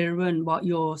mirroring what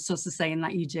you're sort of saying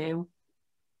that you do.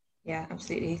 Yeah,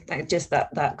 absolutely. Just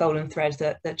that golden thread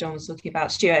that John was talking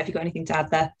about. Stuart, have you got anything to add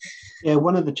there? Yeah,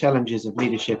 one of the challenges of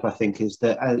leadership, I think, is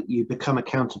that you become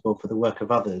accountable for the work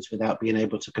of others without being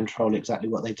able to control exactly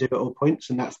what they do at all points.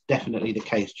 And that's definitely the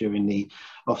case during the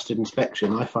Ofsted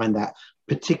inspection. I find that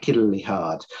particularly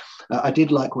hard. I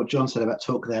did like what John said about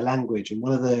talk their language. And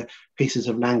one of the pieces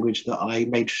of language that I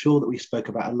made sure that we spoke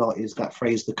about a lot is that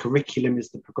phrase, the curriculum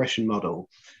is the progression model.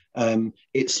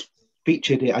 It's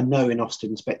featured, I know, in Ofsted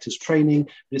inspectors training,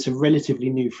 but it's a relatively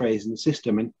new phrase in the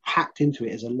system, and packed into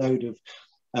it is a load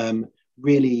of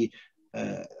really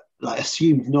like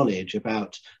assumed knowledge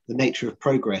about the nature of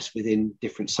progress within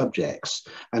different subjects.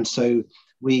 And so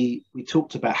we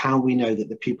talked about how we know that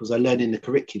the pupils are learning the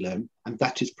curriculum, and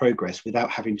that is progress without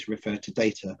having to refer to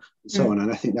data and so on.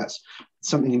 And I think that's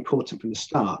something important from the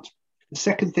start. The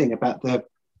second thing about the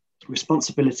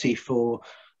responsibility for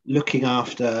looking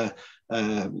after,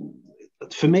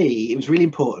 for me, it was really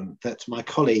important that my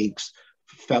colleagues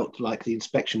felt like the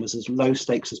inspection was as low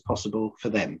stakes as possible for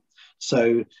them.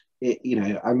 So, you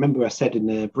know, I remember I said in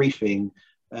the briefing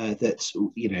that,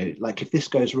 you know, like if this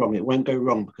goes wrong, it won't go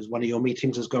wrong because one of your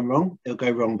meetings has gone wrong. It'll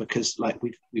go wrong because like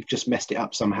we've just messed it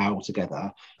up somehow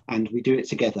altogether, and we do it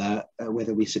together,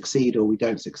 whether we succeed or we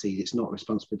don't succeed. It's not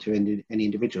responsible to any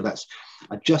individual.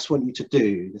 I just want you to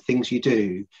do the things you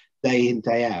do day in,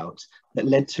 day out that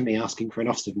led to me asking for an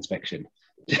Ofsted inspection.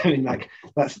 I mean, like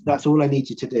that's all I need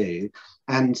you to do,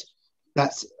 and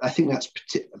I think that's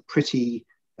pretty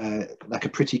like a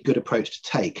pretty good approach to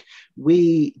take.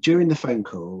 We, during the phone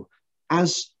call,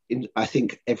 as in I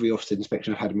think every Ofsted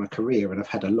inspection I've had in my career, and I've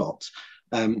had a lot,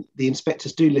 the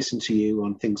inspectors do listen to you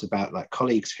on things about like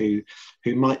colleagues who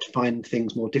might find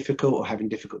things more difficult or having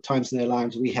difficult times in their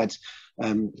lives. We had,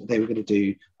 they were going to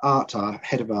do art. Our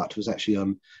head of art was actually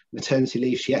on maternity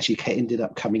leave. She actually ended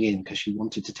up coming in because she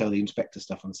wanted to tell the inspector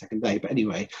stuff on the second day. But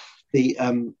anyway, they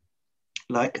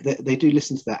do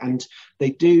listen to that, and they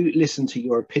do listen to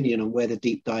your opinion on where the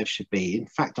deep dive should be. In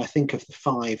fact, I think of the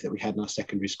 5 that we had in our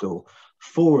secondary school,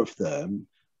 4 of them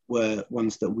were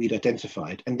ones that we'd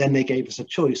identified, and then they gave us a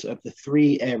choice of the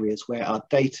 3 areas where our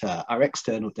data, our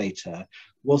external data,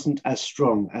 wasn't as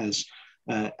strong as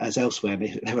elsewhere.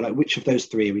 They were like, which of those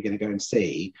 3 are we going to go and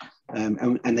see?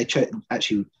 And they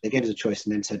they gave us a choice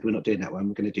and then said, we're not doing that one,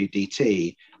 we're going to do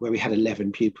DT, where we had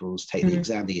 11 pupils take the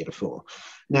exam the year before.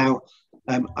 Now,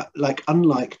 like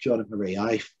unlike John and Marie,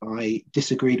 I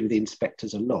disagreed with the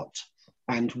inspectors a lot.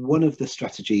 And one of the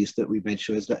strategies that we made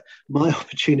sure is that my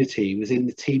opportunity was in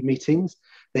the team meetings.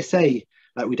 They say,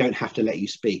 like, we don't have to let you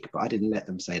speak, but I didn't let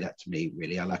them say that to me,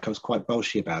 really. I was quite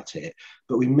bolshy about it.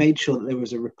 But we made sure that there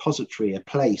was a repository, a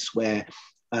place where,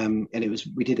 and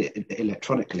we did it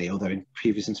electronically, although in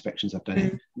previous inspections I've done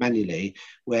it manually,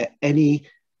 where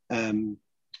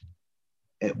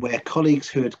where colleagues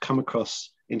who had come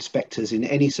across inspectors in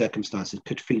any circumstances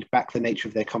could feed back the nature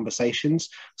of their conversations,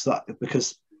 so that,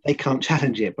 because they can't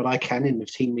challenge it, but I can in the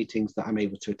team meetings that I'm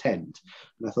able to attend.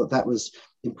 And I thought that was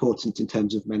important in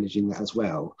terms of managing that as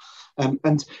well.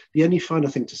 And the only final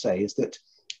thing to say is that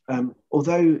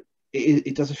although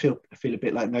it does feel a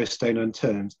bit like no stone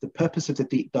unturned, the purpose of the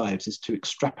deep dives is to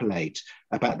extrapolate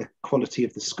about the quality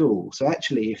of the school. So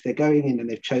actually, if they're going in and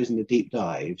they've chosen the deep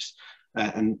dives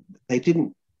and they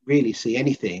didn't really see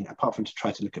anything apart from to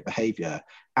try to look at behaviour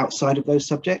outside of those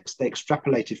subjects, they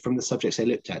extrapolated from the subjects they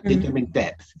looked at, did them in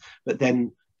depth, but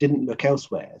then didn't look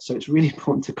elsewhere. So it's really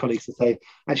important to colleagues to say,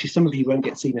 actually, some of you won't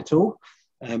get seen at all,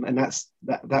 and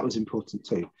that was important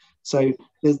too. So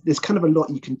there's kind of a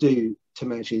lot you can do to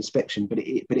manage the inspection, but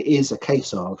it is a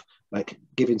case of like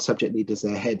giving subject leaders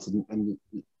their heads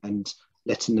and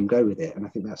letting them go with it, and I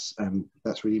think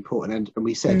that's really important. And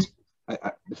we said.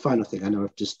 The final thing, I know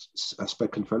I've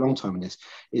spoken for a long time on this,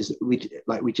 is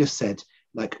we just said,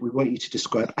 like, we want you to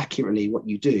describe accurately what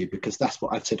you do, because that's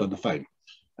what I've said on the phone,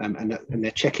 and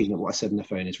they're checking that what I said on the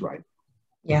phone is right.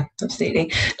 Yeah,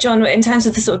 absolutely. John, in terms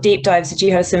of the sort of deep dives, did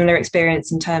you have a similar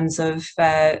experience in terms of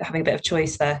having a bit of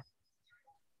choice there?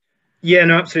 Yeah,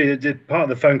 no, absolutely. Part of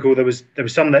the phone call, there was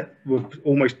some that were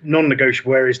almost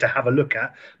non-negotiable areas to have a look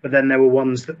at, but then there were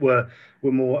ones that were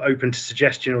more open to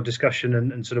suggestion or discussion,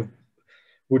 and sort of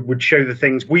would show the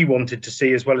things we wanted to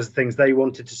see as well as the things they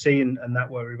wanted to see, and that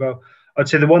worked really well. I'd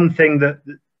say the one thing that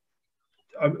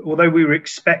although we were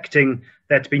expecting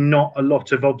there to be not a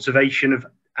lot of observation of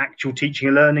actual teaching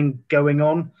and learning going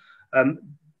on,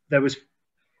 there was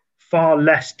far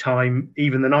less time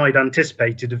even than I'd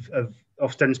anticipated of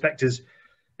Ofsted inspectors,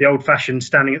 the old-fashioned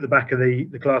standing at the back of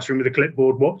the classroom with a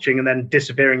clipboard watching and then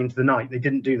disappearing into the night. They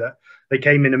didn't do that. They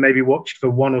came in and maybe watched for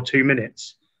 1 or 2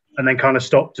 minutes and then kind of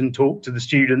stopped and talked to the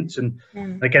students, and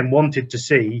again wanted to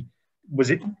see, was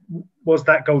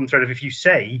that golden thread of, if you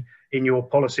say in your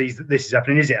policies that this is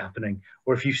happening, is it happening?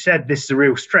 Or if you said this is a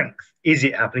real strength, is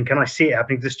it happening? Can I see it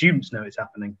happening? Do the students know it's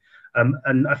happening?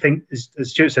 And I think, as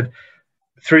Stuart said,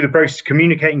 through the process,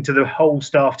 communicating to the whole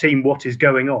staff team what is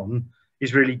going on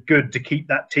is really good to keep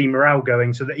that team morale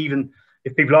going, so that even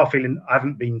if people are feeling I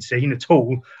haven't been seen at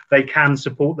all, they can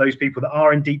support those people that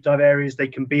are in deep dive areas. They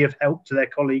can be of help to their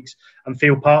colleagues and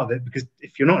feel part of it, because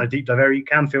if you're not in a deep dive area, you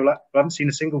can feel like I haven't seen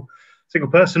a single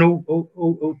person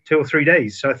all 2 or 3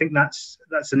 days. So I think that's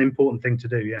an important thing to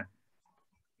do.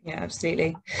 Yeah,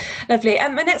 absolutely. Lovely.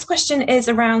 My next question is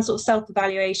around sort of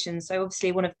self-evaluation. So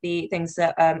obviously one of the things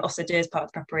that Ofsted do as part of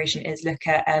the preparation is look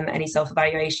at any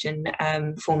self-evaluation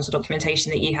forms or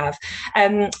documentation that you have.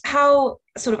 How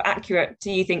sort of accurate do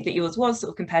you think that yours was,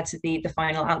 sort of compared to the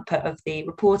final output of the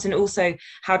report? And also,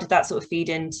 how did that sort of feed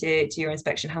into your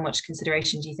inspection? How much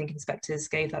consideration do you think inspectors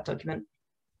gave that document?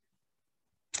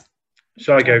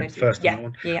 So I go first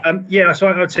on that one. Yeah, so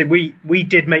I'd say we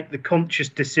did make the conscious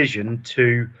decision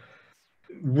to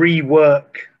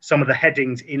rework some of the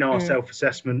headings in our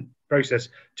self-assessment process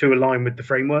to align with the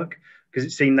framework, because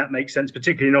it seemed that makes sense,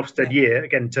 particularly in Ofsted year,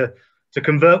 again, to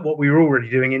convert what we were already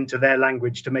doing into their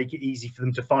language, to make it easy for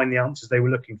them to find the answers they were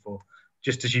looking for,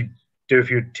 just as you do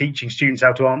if you're teaching students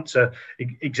how to answer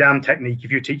exam technique, if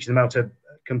you're teaching them how to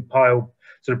compile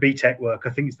sort of BTEC work. I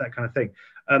think it's that kind of thing.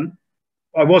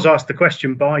 I was asked the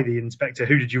question by the inspector,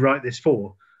 who did you write this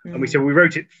for? And we said, we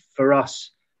wrote it for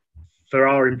us, for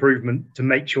our improvement, to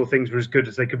make sure things were as good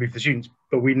as they could be for the students,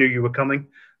 but we knew you were coming.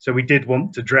 So we did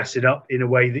want to dress it up in a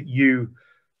way that you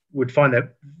would find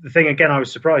that. The thing, again, I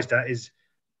was surprised at is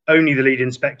only the lead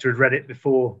inspector had read it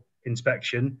before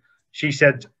inspection. She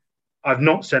said, I've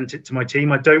not sent it to my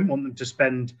team. I don't want them to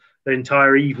spend the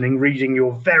entire evening reading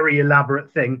your very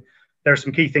elaborate thing. There are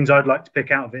some key things I'd like to pick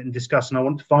out of it and discuss, and I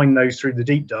want to find those through the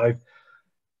deep dive.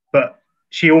 But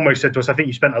she almost said to us, I think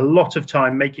you spent a lot of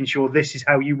time making sure this is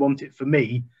how you want it for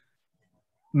me.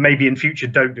 Maybe in future,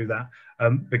 don't do that,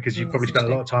 because you probably spent a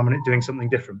lot of time on it doing something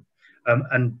different.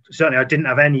 And certainly I didn't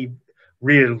have any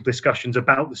real discussions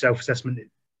about the self-assessment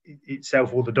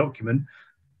itself or the document,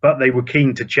 but they were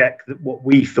keen to check that what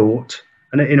we thought.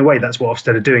 And in a way, that's what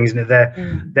Ofsted are doing, isn't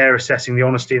it? They're assessing the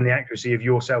honesty and the accuracy of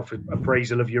your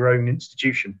self-appraisal of your own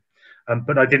institution.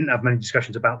 But I didn't have many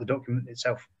discussions about the document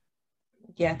itself.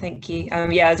 Yeah, thank you.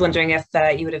 Yeah, I was wondering if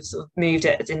you would have sort of moved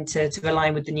it into to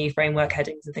align with the new framework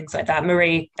headings and things like that.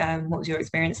 Marie, what was your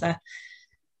experience there?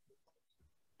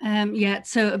 Yeah,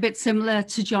 so a bit similar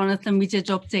to Jonathan, we did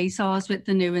update ours with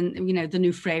the new and the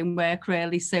new framework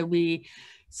really. So we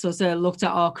sort of looked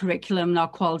at our curriculum and our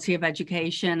quality of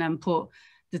education and put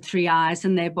the 3 I's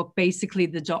in there, but basically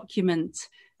the document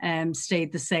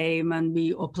stayed the same, and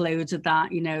we uploaded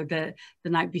that the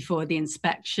night before the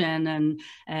inspection,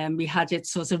 and we had it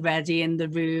sort of ready in the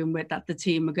room that the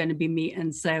team were going to be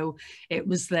meeting, so it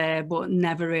was there but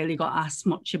never really got asked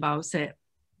much about it.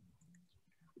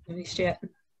 Stuart?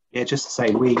 Yeah, just to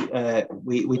say, we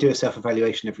do a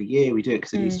self-evaluation every year. We do it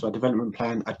because it leads to our development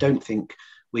plan. I don't think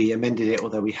we amended it,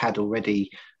 although we had already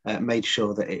made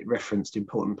sure that it referenced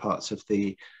important parts of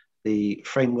the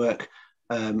framework.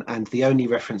 And the only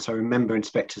reference I remember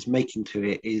inspectors making to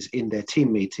it is in their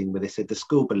team meeting, where they said the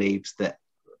school believes that,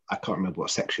 I can't remember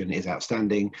what section is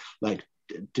outstanding, like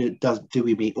do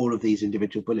we meet all of these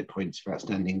individual bullet points for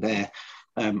outstanding there?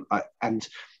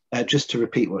 Just to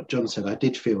repeat what John said, I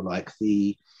did feel like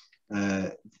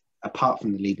apart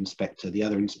from the lead inspector, the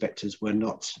other inspectors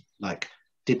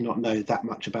did not know that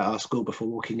much about our school before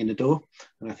walking in the door,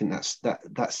 and I think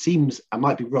that seems, I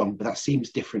might be wrong, but that seems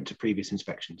different to previous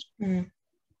inspections.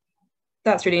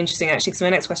 That's really interesting, actually, because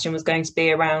my next question was going to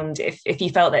be around if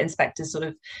you felt that inspectors sort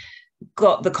of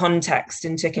got the context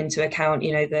and took into account,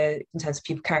 in terms of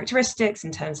people characteristics,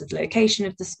 in terms of the location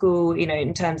of the school,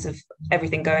 in terms of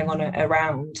everything going on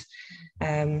around,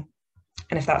 and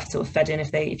if that sort of fed in,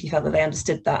 if you felt that they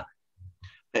understood that.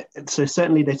 So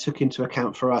certainly they took into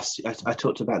account for us. I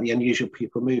talked about the unusual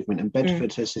pupil movement, and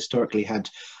Bedford has historically had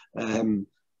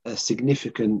a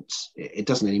significant, it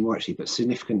doesn't anymore actually, but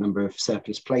significant number of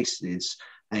surplus places,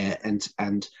 and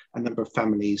a number of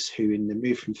families who, in the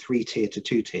move from 3-tier to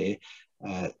 2-tier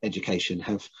education,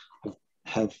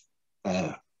 have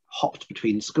hopped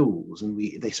between schools, and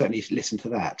they certainly listened to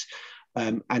that.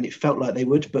 And it felt like they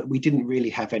would, but we didn't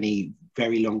really have any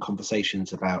very long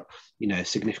conversations about,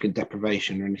 significant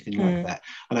deprivation or anything like that.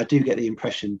 And I do get the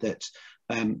impression that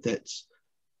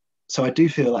so I do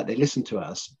feel like they listened to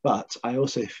us, but I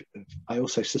also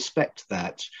suspect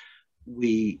that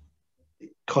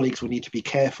colleagues will need to be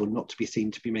careful not to be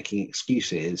seen to be making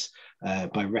excuses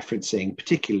by referencing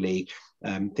particularly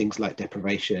things like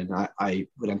deprivation. I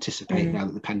would anticipate now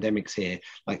that the pandemic's here,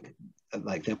 like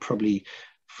they'll probably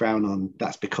frown on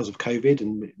that's because of COVID,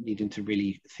 and needing to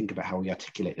really think about how we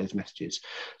articulate those messages.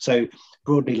 So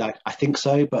broadly, I think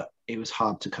so, but it was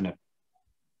hard to kind of,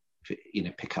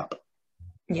 pick up.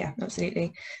 Yeah,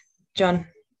 absolutely. John?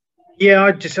 Yeah,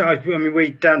 I mean,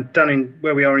 we down in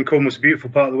where we are in Cornwall's a beautiful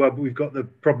part of the world, but we've got the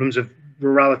problems of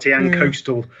rurality and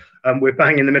coastal. We're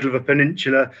bang in the middle of a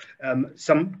peninsula.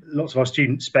 Lots of our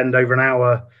students spend over an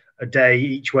hour a day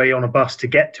each way on a bus to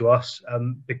get to us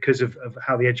because of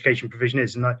how the education provision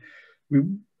is. And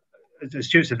as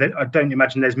Stuart said, I don't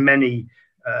imagine there's many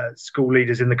school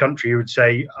leaders in the country who would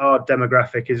say our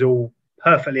demographic is all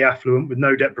perfectly affluent with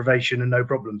no deprivation and no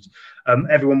problems.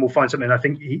 Everyone will find something. I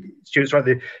think Stuart's right,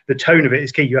 the tone of it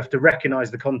is key. You have to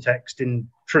recognise the context in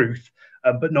truth,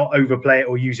 but not overplay it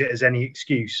or use it as any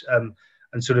excuse.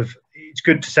 And sort of, it's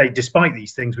good to say, despite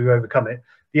these things, we've overcome it.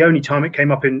 The only time it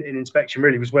came up in inspection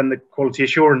really was when the quality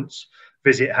assurance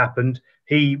visit happened.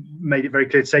 He made it very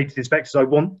clear to say to the inspectors, I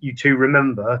want you to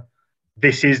remember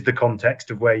this is the context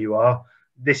of where you are.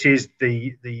 This is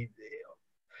the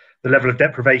level of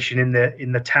deprivation in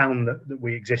the town that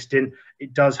we exist in.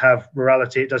 It does have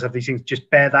rurality, it does have these things. Just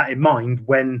bear that in mind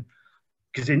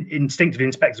because instinctively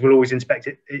inspectors will always inspect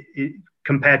it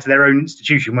compared to their own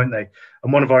institution, won't they?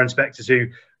 And one of our inspectors, who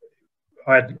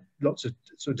I had lots of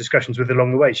sort of discussions with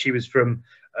along the way, she was from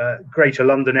Greater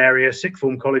London area, sixth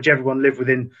form college. Everyone lived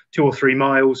within 2 or 3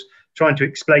 miles, trying to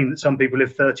explain that some people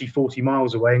live 30, 40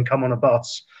 miles away and come on a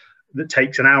bus that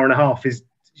takes an hour and a half.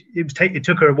 It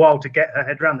took her a while to get her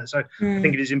head around that. So I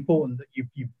think it is important that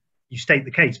you state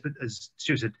the case, but as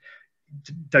Stuart said,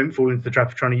 don't fall into the trap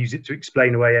of trying to use it to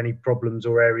explain away any problems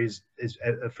or areas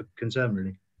of concern,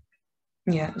 really.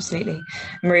 Yeah, absolutely.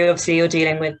 Marie, obviously you're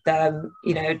dealing with a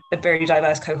very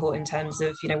diverse cohort in terms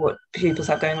of what pupils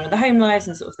have going on in their home lives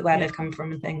and sort of where they've come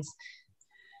from and things.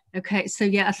 Okay, so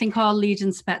yeah, I think our lead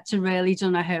inspector really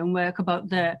done her homework about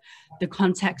the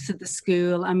context of the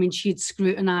school. I mean, she'd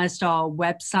scrutinised our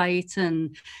website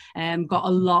and got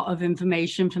a lot of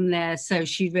information from there. So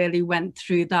she really went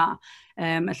through that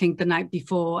I think the night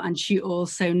before, and she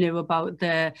also knew about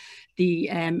the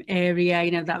area,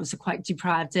 you know, that was a quite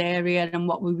deprived area, and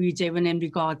what we were doing in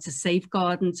regard to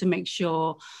safeguarding to make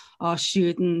sure our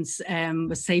students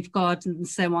were safeguarded and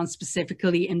so on,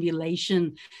 specifically in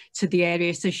relation to the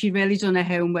area. So she really done her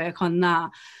homework on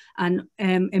that. And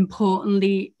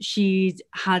importantly, she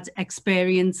had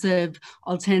experience of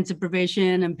alternative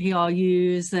provision and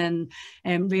PRUs, and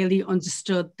really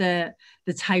understood the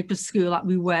type of school that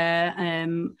we were,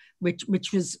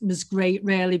 which was great,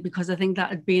 really, because I think that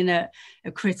had been a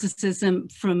criticism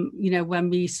from, you know,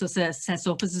 when we sort of set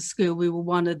up as a school. We were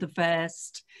one of the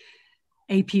first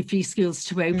AP3 schools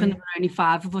to open. There were only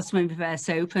 5 of us when we first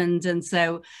opened, and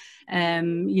so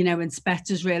you know,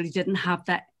 inspectors really didn't have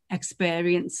that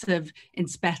experience of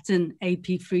inspecting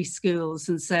AP3 schools,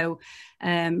 and so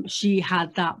she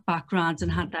had that background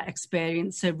and had that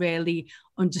experience, so really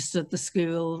understood the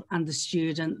school and the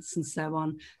students and so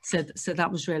on, so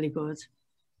that was really good.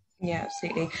 Yeah,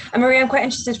 absolutely. And Marie, I'm quite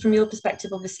interested from your perspective,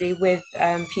 obviously, with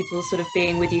people sort of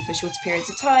being with you for shorter periods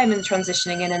of time and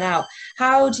transitioning in and out.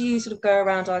 How do you sort of go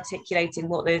around articulating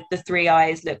what the 3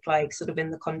 I's look like, sort of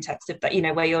in the context of that, you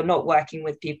know, where you're not working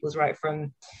with pupils right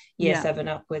from year 7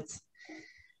 upwards?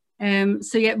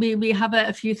 So yeah, we have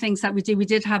a few things that we do. We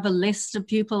did have a list of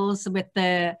pupils with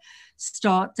their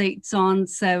start dates on,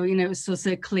 so you know, it's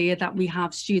also clear that we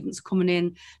have students coming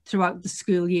in throughout the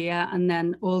school year, and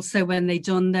then also when they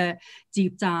done the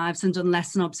deep dives and done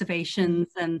lesson observations,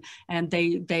 and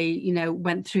they you know,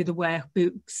 went through the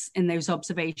workbooks in those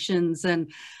observations,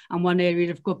 and one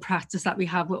area of good practice that we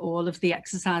have with all of the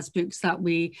exercise books that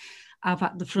we have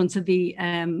at the front of the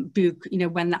book, you know,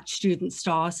 when that student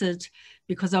started,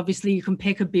 because obviously you can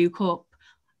pick a book up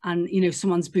and, you know,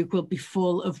 someone's book will be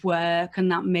full of work,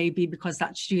 and that may be because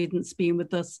that student's been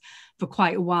with us for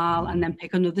quite a while, and then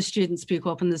pick another student's book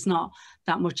up and there's not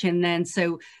that much in there. And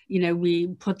so, you know, we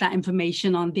put that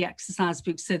information on the exercise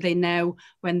book so they know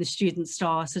when the student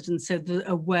started, and so they're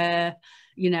aware,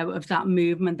 you know, of that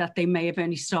movement, that they may have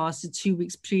only started 2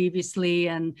 weeks previously,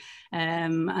 and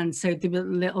so there were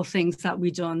little things that we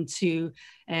done to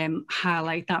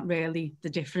highlight that, really, the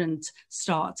different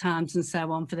start times and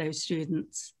so on for those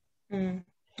students.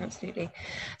 Absolutely.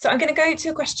 So I'm going to go to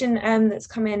a question that's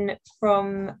come in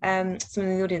from some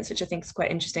in the audience, which I think is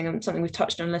quite interesting, and something we've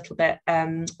touched on a little bit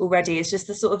already, is just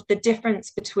the sort of the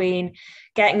difference between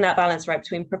getting that balance right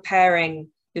between preparing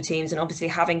your teams and obviously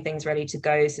having things ready to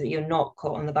go so that you're not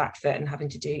caught on the back foot and having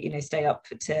to do, you know, stay up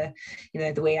to, you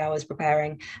know, the wee hours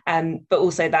preparing, but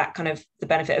also that kind of the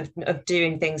benefit of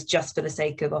doing things just for the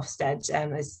sake of Ofsted,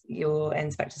 as your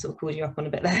inspector sort of called you up on a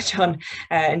bit there, John,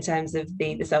 in terms of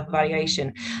the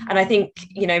self-evaluation. And I think,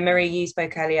 you know, Marie, you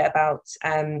spoke earlier about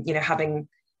you know, having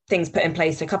things put in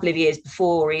place a couple of years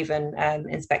before even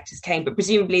inspectors came, but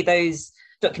presumably those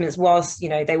documents, whilst, you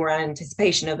know, they were in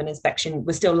anticipation of an inspection,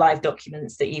 were still live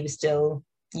documents that you were still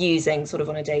using sort of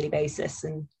on a daily basis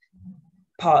and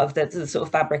part of the sort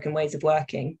of fabric and ways of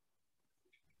working.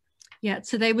 Yeah,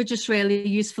 so they were just really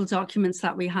useful documents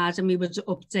that we had, and we would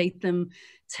update them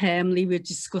termly. We'd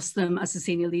discuss them as a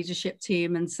senior leadership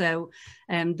team, and so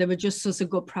they were just such a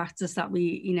good practice that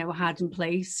we, you know, had in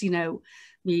place. You know,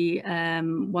 we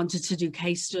wanted to do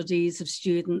case studies of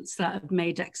students that have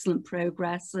made excellent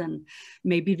progress and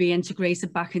maybe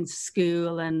reintegrated back into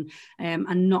school, and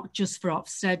not just for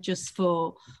Ofsted, just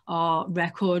for our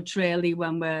records, really,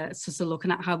 when we're sort of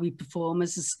looking at how we perform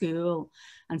as a school.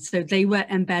 And so they were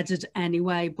embedded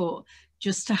anyway, but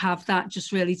just to have that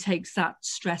just really takes that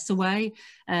stress away,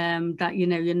 that, you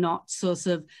know, you're not sort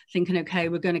of thinking, okay,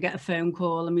 we're going to get a phone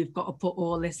call and we've got to put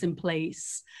all this in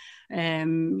place,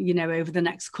 you know, over the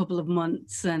next couple of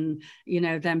months, and, you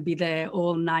know, then be there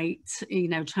all night, you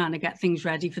know, trying to get things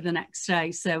ready for the next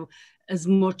day. So as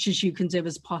much as you can do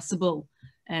as possible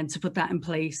to put that in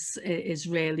place is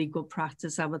really good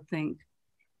practice, I would think.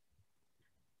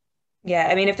 Yeah,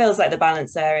 I mean, it feels like the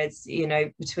balance there is, you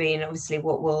know, between obviously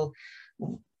what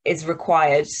is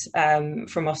required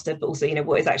from Ofsted, but also, you know,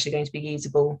 what is actually going to be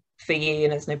usable for you.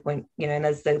 And there's no point, you know, and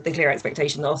there's the clear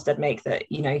expectation that Ofsted make that,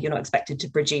 you know, you're not expected to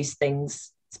produce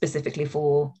things specifically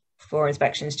for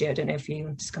inspections. Gio, I don't know if you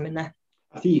want to come in there.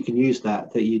 I think you can use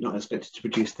that you're not expected to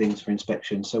produce things for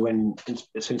inspection. So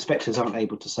inspectors aren't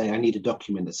able to say, I need a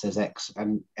document that says X,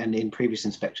 and in previous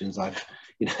inspections I've,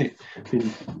 you know,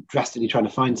 been drastically trying to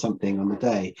find something on the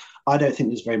day. I don't think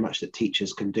there's very much that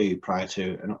teachers can do prior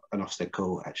to an Ofsted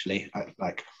call, actually.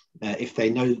 If they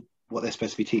know what they're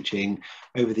supposed to be teaching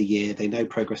over the year, they know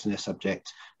progress in their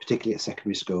subject, particularly at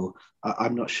secondary school,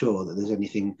 I'm not sure that there's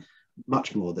anything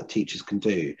much more that teachers can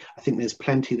do. I think there's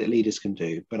plenty that leaders can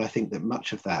do, but I think that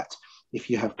much of that if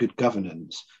you have good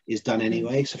governance, is done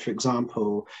anyway. So for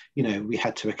example, you know, we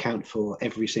had to account for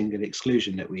every single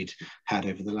exclusion that we'd had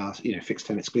over the last, you know, fixed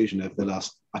term exclusion over the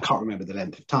last, I can't remember the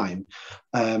length of time,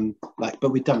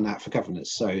 but we'd done that for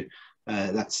governance. So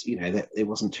that's, you know, that it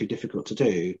wasn't too difficult to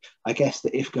do. I guess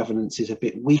that if governance is a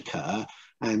bit weaker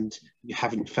and you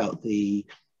haven't felt the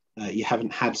you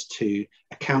haven't had to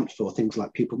account for things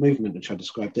like pupil movement, which I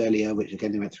described earlier, which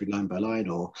again they went through line by line,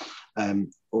 or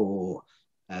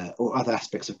other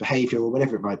aspects of behaviour or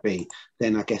whatever it might be,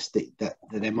 then I guess that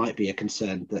there might be a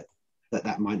concern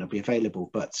that might not be available.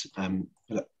 But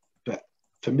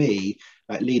for me,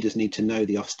 leaders need to know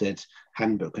the Ofsted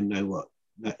handbook and know what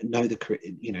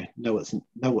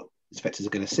inspectors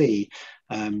are going to see,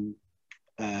 and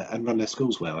run their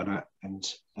schools well.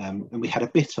 And we had a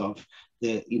bit of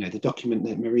the document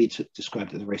that Marie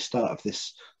described at the very start of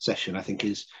this session. I think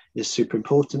is super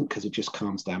important, because it just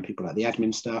calms down people like the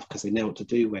admin staff, because they know what to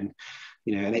do when,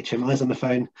 you know, an HMI is on the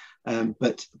phone.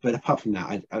 But apart from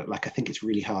that, I think it's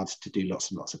really hard to do lots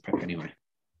and lots of prep anyway.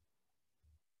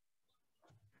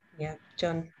 Yeah,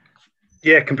 John.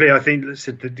 Yeah, completely. I think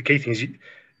the key thing is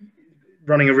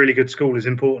running a really good school is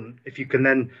important. If you can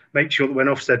then make sure that when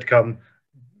Ofsted come,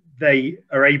 they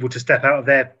are able to step out of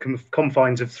their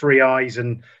confines of 3 eyes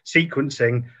and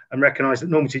sequencing and recognise that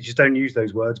normal teachers don't use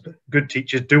those words, but good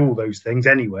teachers do all those things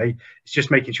anyway. It's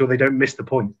just making sure they don't miss the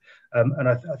point. And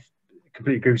I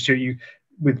completely agree with Stuart.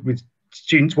 With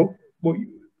students, what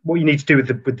you need to do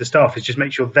with the staff is just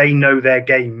make sure they know their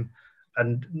game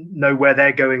and know where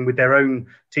they're going with their own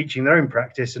teaching, their own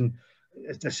practice. And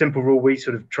a simple rule we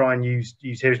sort of try and use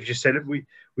here is we just say that we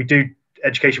do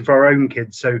education for our own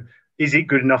kids. So is it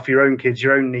good enough for your own kids,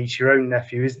 your own niece, your own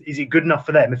nephew? Is it good enough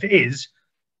for them? If it is,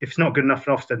 if it's not good enough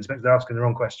for an Ofsted inspector, they're asking the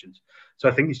wrong questions. So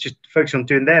I think it's just focusing on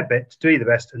doing their bit to do the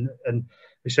best. And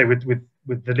we say with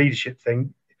the leadership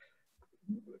thing,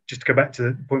 just to go back to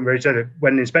the point where you said it,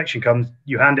 when the inspection comes,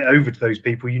 you hand it over to those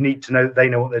people. You need to know that they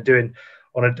know what they're doing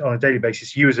on a daily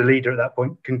basis. You as a leader at that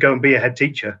point can go and be a head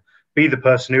teacher, be the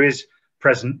person who is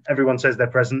present. Everyone says they're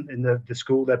present in the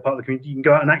school, they're part of the community. You can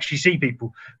go out and actually see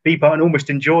people, be part and almost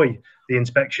enjoy the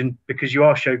inspection, because you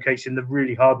are showcasing the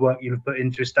really hard work you'll have put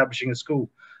into establishing a school.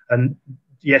 And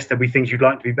yes, there'll be things you'd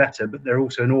like to be better, but there are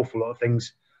also an awful lot of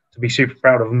things to be super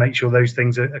proud of, and make sure those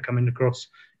things are coming across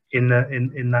in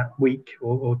that week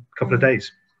or couple of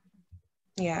days.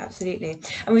 Yeah, absolutely.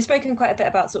 And we've spoken quite a bit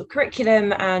about sort of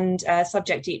curriculum and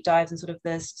subject deep dives and sort of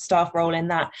the staff role in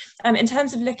that. In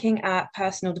terms of looking at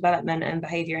personal development and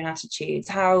behaviour and attitudes,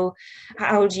 how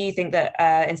do you think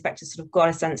that inspectors sort of got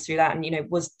a sense through that? And, you know,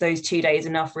 was those 2 days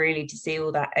enough really to see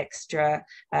all that extra,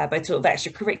 both sort of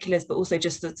extracurriculars, but also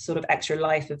just the sort of extra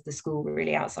life of the school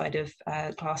really outside of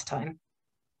class time?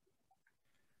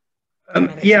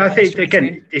 Yeah, I think,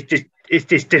 again, it's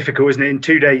just difficult, isn't it? In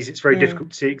 2 days, it's very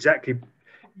difficult to see exactly.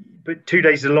 But 2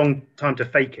 days is a long time to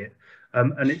fake it,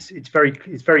 and it's very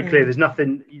clear. There's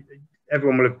nothing.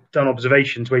 Everyone will have done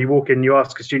observations where you walk in, and you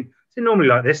ask a student, "Is it normally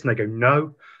like this?" And they go,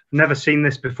 "No, never seen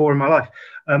this before in my life."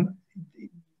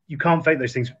 You can't fake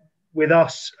those things. With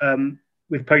us,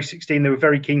 with post-16, they were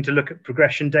very keen to look at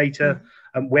progression data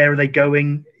and where are they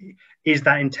going? Is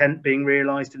that intent being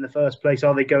realised in the first place?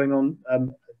 Are they going on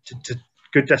to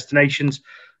good destinations?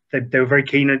 They were very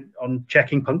keen on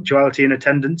checking punctuality and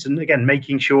attendance, and again,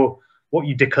 making sure what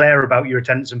you declare about your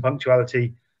attendance and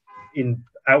punctuality in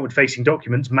outward-facing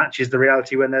documents matches the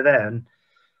reality when they're there. And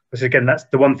so again, that's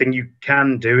the one thing you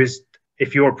can do, is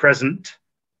if you're a present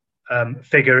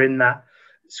figure in that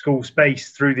school space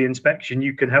through the inspection,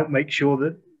 you can help make sure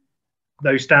that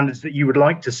those standards that you would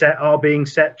like to set are being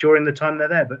set during the time they're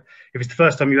there. But if it's the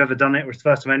first time you've ever done it, or it's the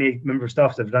first time any member of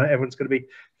staff has ever done it, everyone's going to be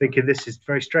thinking this is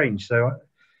very strange. So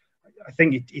I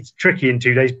think it's tricky in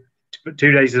 2 days, but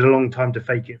 2 days is a long time to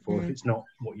fake it for if it's not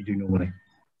what you do normally.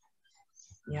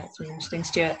 Yeah, it's really interesting,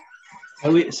 Stuart.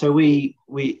 So we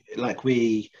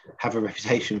have a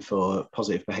reputation for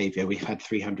positive behaviour. We've had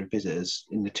 300 visitors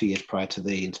in the 2 years prior to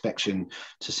the inspection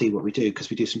to see what we do, because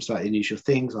we do some slightly unusual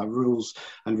things. Our rules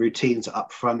and routines are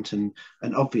upfront and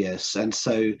obvious, and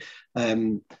so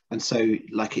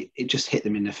like it just hit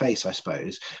them in the face, I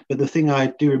suppose. But the thing I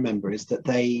do remember is that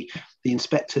the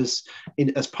inspectors,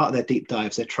 as part of their deep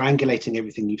dives, they're triangulating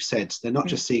everything you've said. So they're not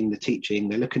just seeing the teaching,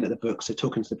 they're looking at the books, they're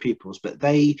talking to the pupils, but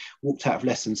they walked out of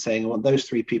lessons saying, I want those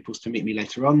 3 pupils to meet me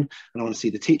later on, and I want to see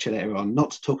the teacher later on,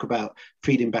 not to talk about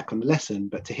feeding back on the lesson,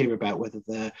 but to hear about whether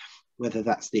whether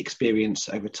that's the experience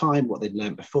over time, what they'd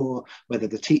learned before, whether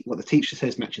what the teacher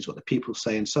says matches what the pupils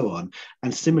say, and so on.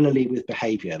 And similarly with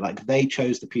behaviour, like they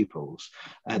chose the pupils.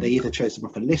 They either chose them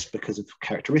off a list because of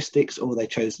characteristics, or they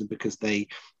chose them because they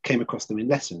came across them in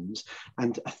lessons.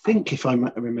 And I think, if I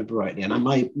remember rightly, and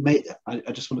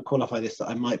I just want to qualify this, that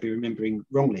I might be remembering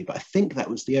wrongly, but I think that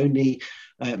was the only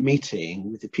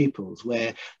meeting with the pupils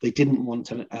where they didn't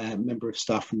want a member of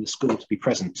staff from the school to be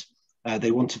present.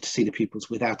 They wanted to see the pupils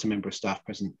without a member of staff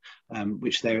present,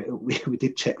 which we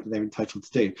did check that they're entitled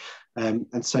to do.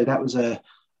 And so that was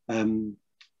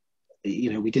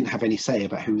we didn't have any say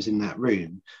about who was in that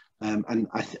room. And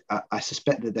I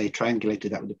suspect that they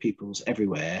triangulated that with the pupils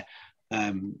everywhere,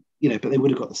 but they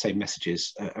would have got the same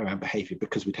messages around behaviour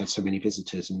because we'd had so many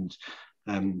visitors.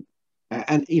 And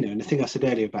the thing I said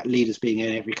earlier about leaders being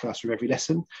in every classroom, every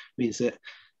lesson, means that,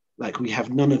 like, we have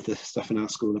none of the stuff in our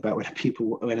school about when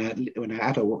an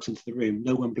adult walks into the room,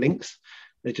 no one blinks,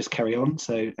 they just carry on.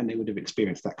 And they would have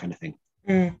experienced that kind of thing.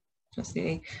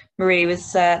 Absolutely. Marie,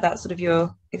 was that sort of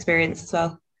your experience as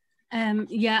well?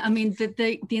 Yeah, I mean,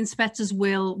 the inspectors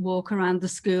will walk around the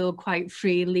school quite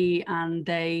freely, and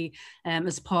they,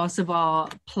 as part of our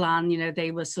plan,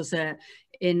 they were sort of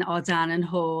in our dining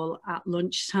hall at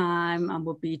lunchtime and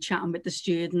would be chatting with the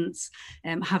students,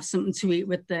 have something to eat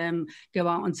with them, go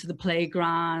out onto the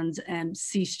playground,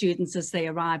 see students as they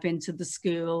arrive into the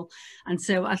school. And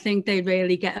so I think they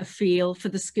really get a feel for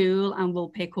the school and will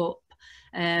pick up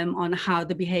on how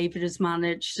the behaviour is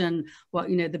managed and what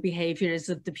the behaviour is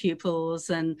of the pupils,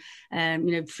 and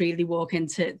freely walk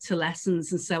into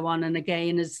lessons and so on. And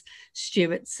again, as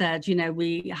Stuart said,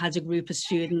 we had a group of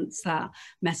students that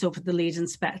met up with the lead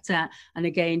inspector, and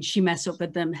again she met up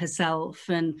with them herself,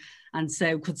 and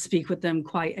so could speak with them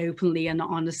quite openly and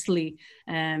honestly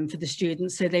for the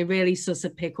students. So they really sort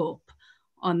of pick up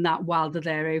on that while they're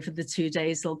there over the 2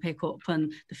 days. They'll pick up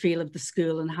on the feel of the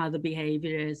school and how the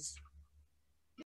behaviour is.